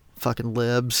 Fucking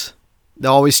libs.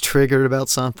 They're always triggered about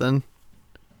something.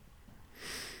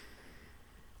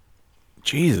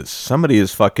 Jesus. Somebody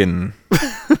is fucking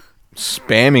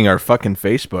spamming our fucking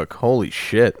Facebook. Holy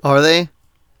shit. Are they?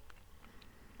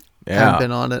 Yeah. I haven't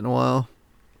been on it in a while.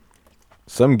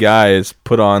 Some guy has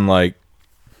put on like...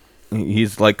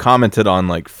 He's like commented on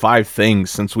like 5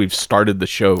 things since we've started the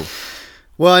show.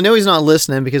 Well, I know he's not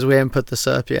listening because we haven't put this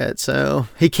up yet, so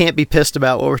he can't be pissed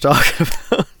about what we're talking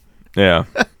about. Yeah.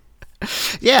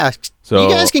 Yeah. So,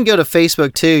 you guys can go to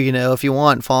Facebook too, if you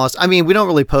want. Follow us. I mean, we don't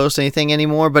really post anything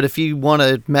anymore, but if you want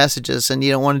to message us and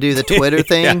you don't want to do the Twitter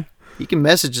thing, you can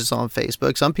message us on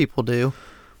Facebook. Some people do.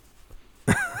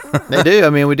 They do.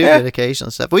 I mean, we do get occasional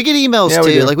stuff. We get emails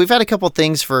too. Like, we've had a couple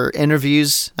things for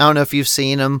interviews. I don't know if you've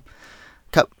seen them.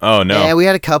 Oh, no. Yeah, we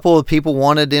had a couple of people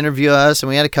wanted to interview us, and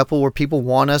we had a couple where people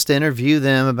want us to interview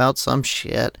them about some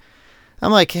shit.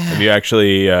 I'm like... Have you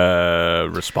actually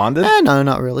responded? No,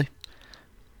 not really.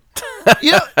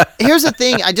 Here's the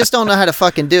thing. I just don't know how to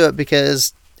fucking do it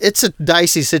because it's a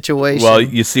dicey situation. Well,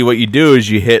 you see, what you do is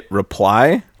you hit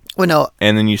reply... Well, no.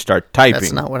 And then you start typing.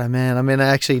 That's not what I meant. I mean,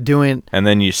 actually doing... And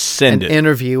then you send an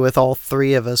interview with all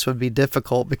 3 of us would be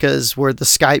difficult because we're the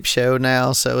Skype show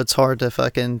now, so it's hard to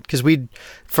fucking... Because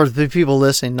for the people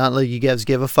listening, not like you guys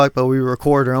give a fuck, but we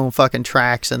record our own fucking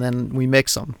tracks and then we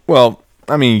mix them. Well,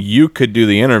 I mean, you could do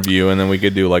the interview and then we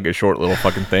could do like a short little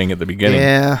fucking thing at the beginning.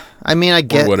 Yeah. I mean, I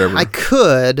get... whatever. I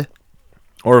could...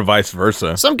 Or vice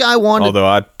versa. Some guy wanted... Although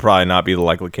I'd probably not be the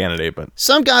likely candidate, but...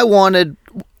 Some guy wanted...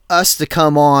 us to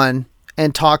come on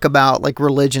and talk about like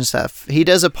religion stuff. He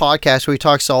does a podcast where he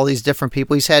talks to all these different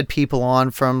people. He's had people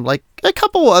on from like a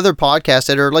couple other podcasts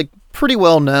that are like pretty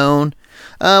well known,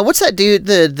 What's that dude?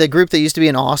 The group that used to be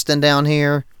in Austin down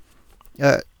here.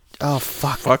 Oh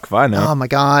fuck. Fuck if I know. Oh my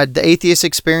god, the Atheist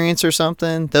Experience or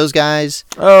something. Those guys.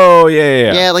 Oh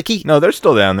yeah. Yeah, like he. No, they're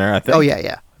still down there. I think. Oh yeah.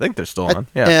 I think they're still on.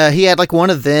 Yeah. He had like one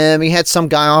of them. He had some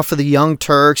guy off of the Young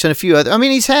Turks and a few other. I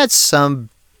mean, he's had some.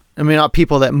 I mean, not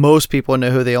people that most people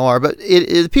know who they are, but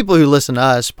the people who listen to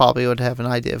us probably would have an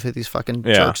idea of who these fucking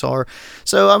jerks are.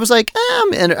 So I was like,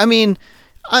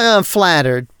 I'm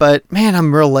flattered, but man,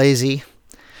 I'm real lazy,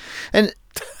 and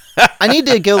I need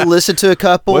to go listen to a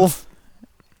couple.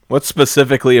 What's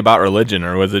specifically about religion,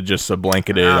 or was it just a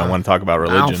blanketed? I want to talk about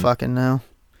religion. I don't fucking know.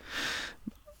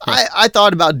 I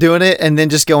thought about doing it and then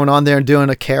just going on there and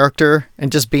doing a character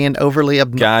and just being overly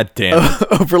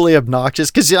overly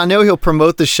obnoxious because I know he'll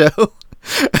promote the show.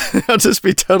 I'll just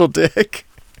be total dick.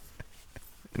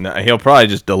 No, he'll probably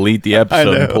just delete the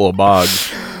episode and pull a bog.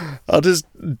 Because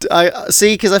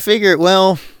I figure,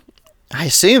 well, I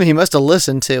assume he must have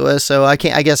listened to us, so I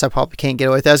guess I probably can't get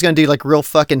away with that. I was gonna do like real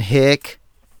fucking hick,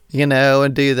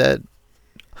 and do that.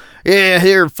 Yeah,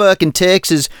 here in fucking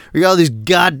Texas, we got all these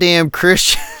goddamn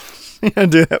Christians.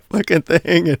 Do that fucking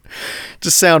thing and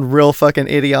just sound real fucking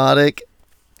idiotic.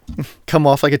 Come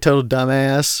off like a total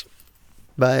dumbass.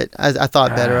 But I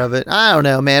thought better of it. I don't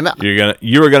know, man.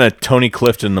 You were gonna Tony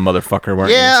Clifton the motherfucker, weren't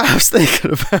you? Yeah, I was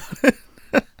thinking about it.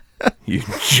 You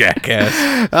jackass.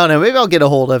 I don't know. Maybe I'll get a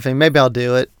hold of him. Maybe I'll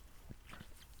do it.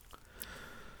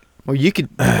 Or you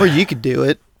could do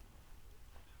it.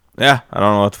 Yeah, I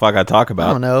don't know what the fuck I talk about.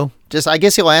 I don't know. I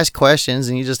guess he'll ask questions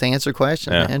and you just answer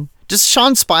questions, man. Just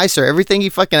Sean Spicer. Everything he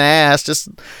fucking asks, just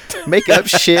make up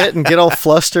shit and get all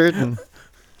flustered and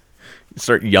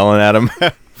start yelling at him.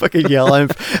 Fucking yelling.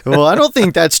 Well, I don't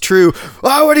think that's true.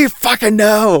 Why would he fucking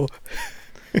know?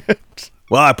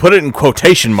 Well, I put it in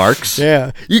quotation marks.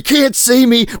 Yeah. You can't see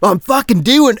me. I'm fucking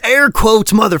doing air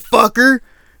quotes, motherfucker.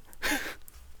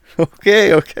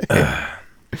 Okay.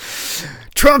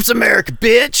 Trump's America,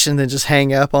 bitch. And then just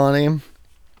hang up on him.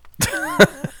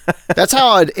 That's how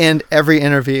I'd end every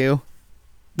interview.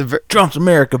 Trump's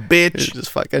America, bitch.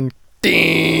 Just fucking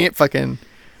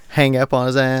hang up on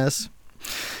his ass.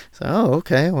 So,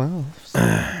 okay, well,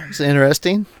 it's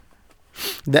interesting.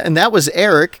 And that was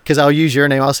Eric, because I'll use your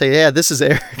name. I'll say, yeah, this is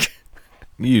Eric.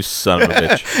 You son of a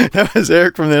bitch. That was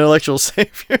Eric from the Intellectual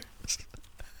Saviors.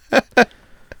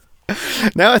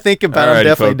 Now I think about it, I'm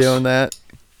definitely doing that.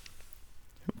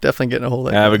 Definitely getting a hold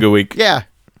of that. Have a good week. Yeah.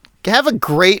 Have a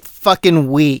great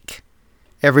fucking week,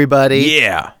 everybody.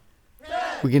 Yeah.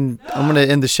 I'm going to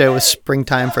end the show with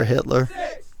Springtime for Hitler.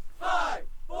 6, 5,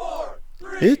 4,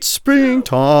 3. It's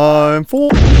springtime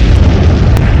for...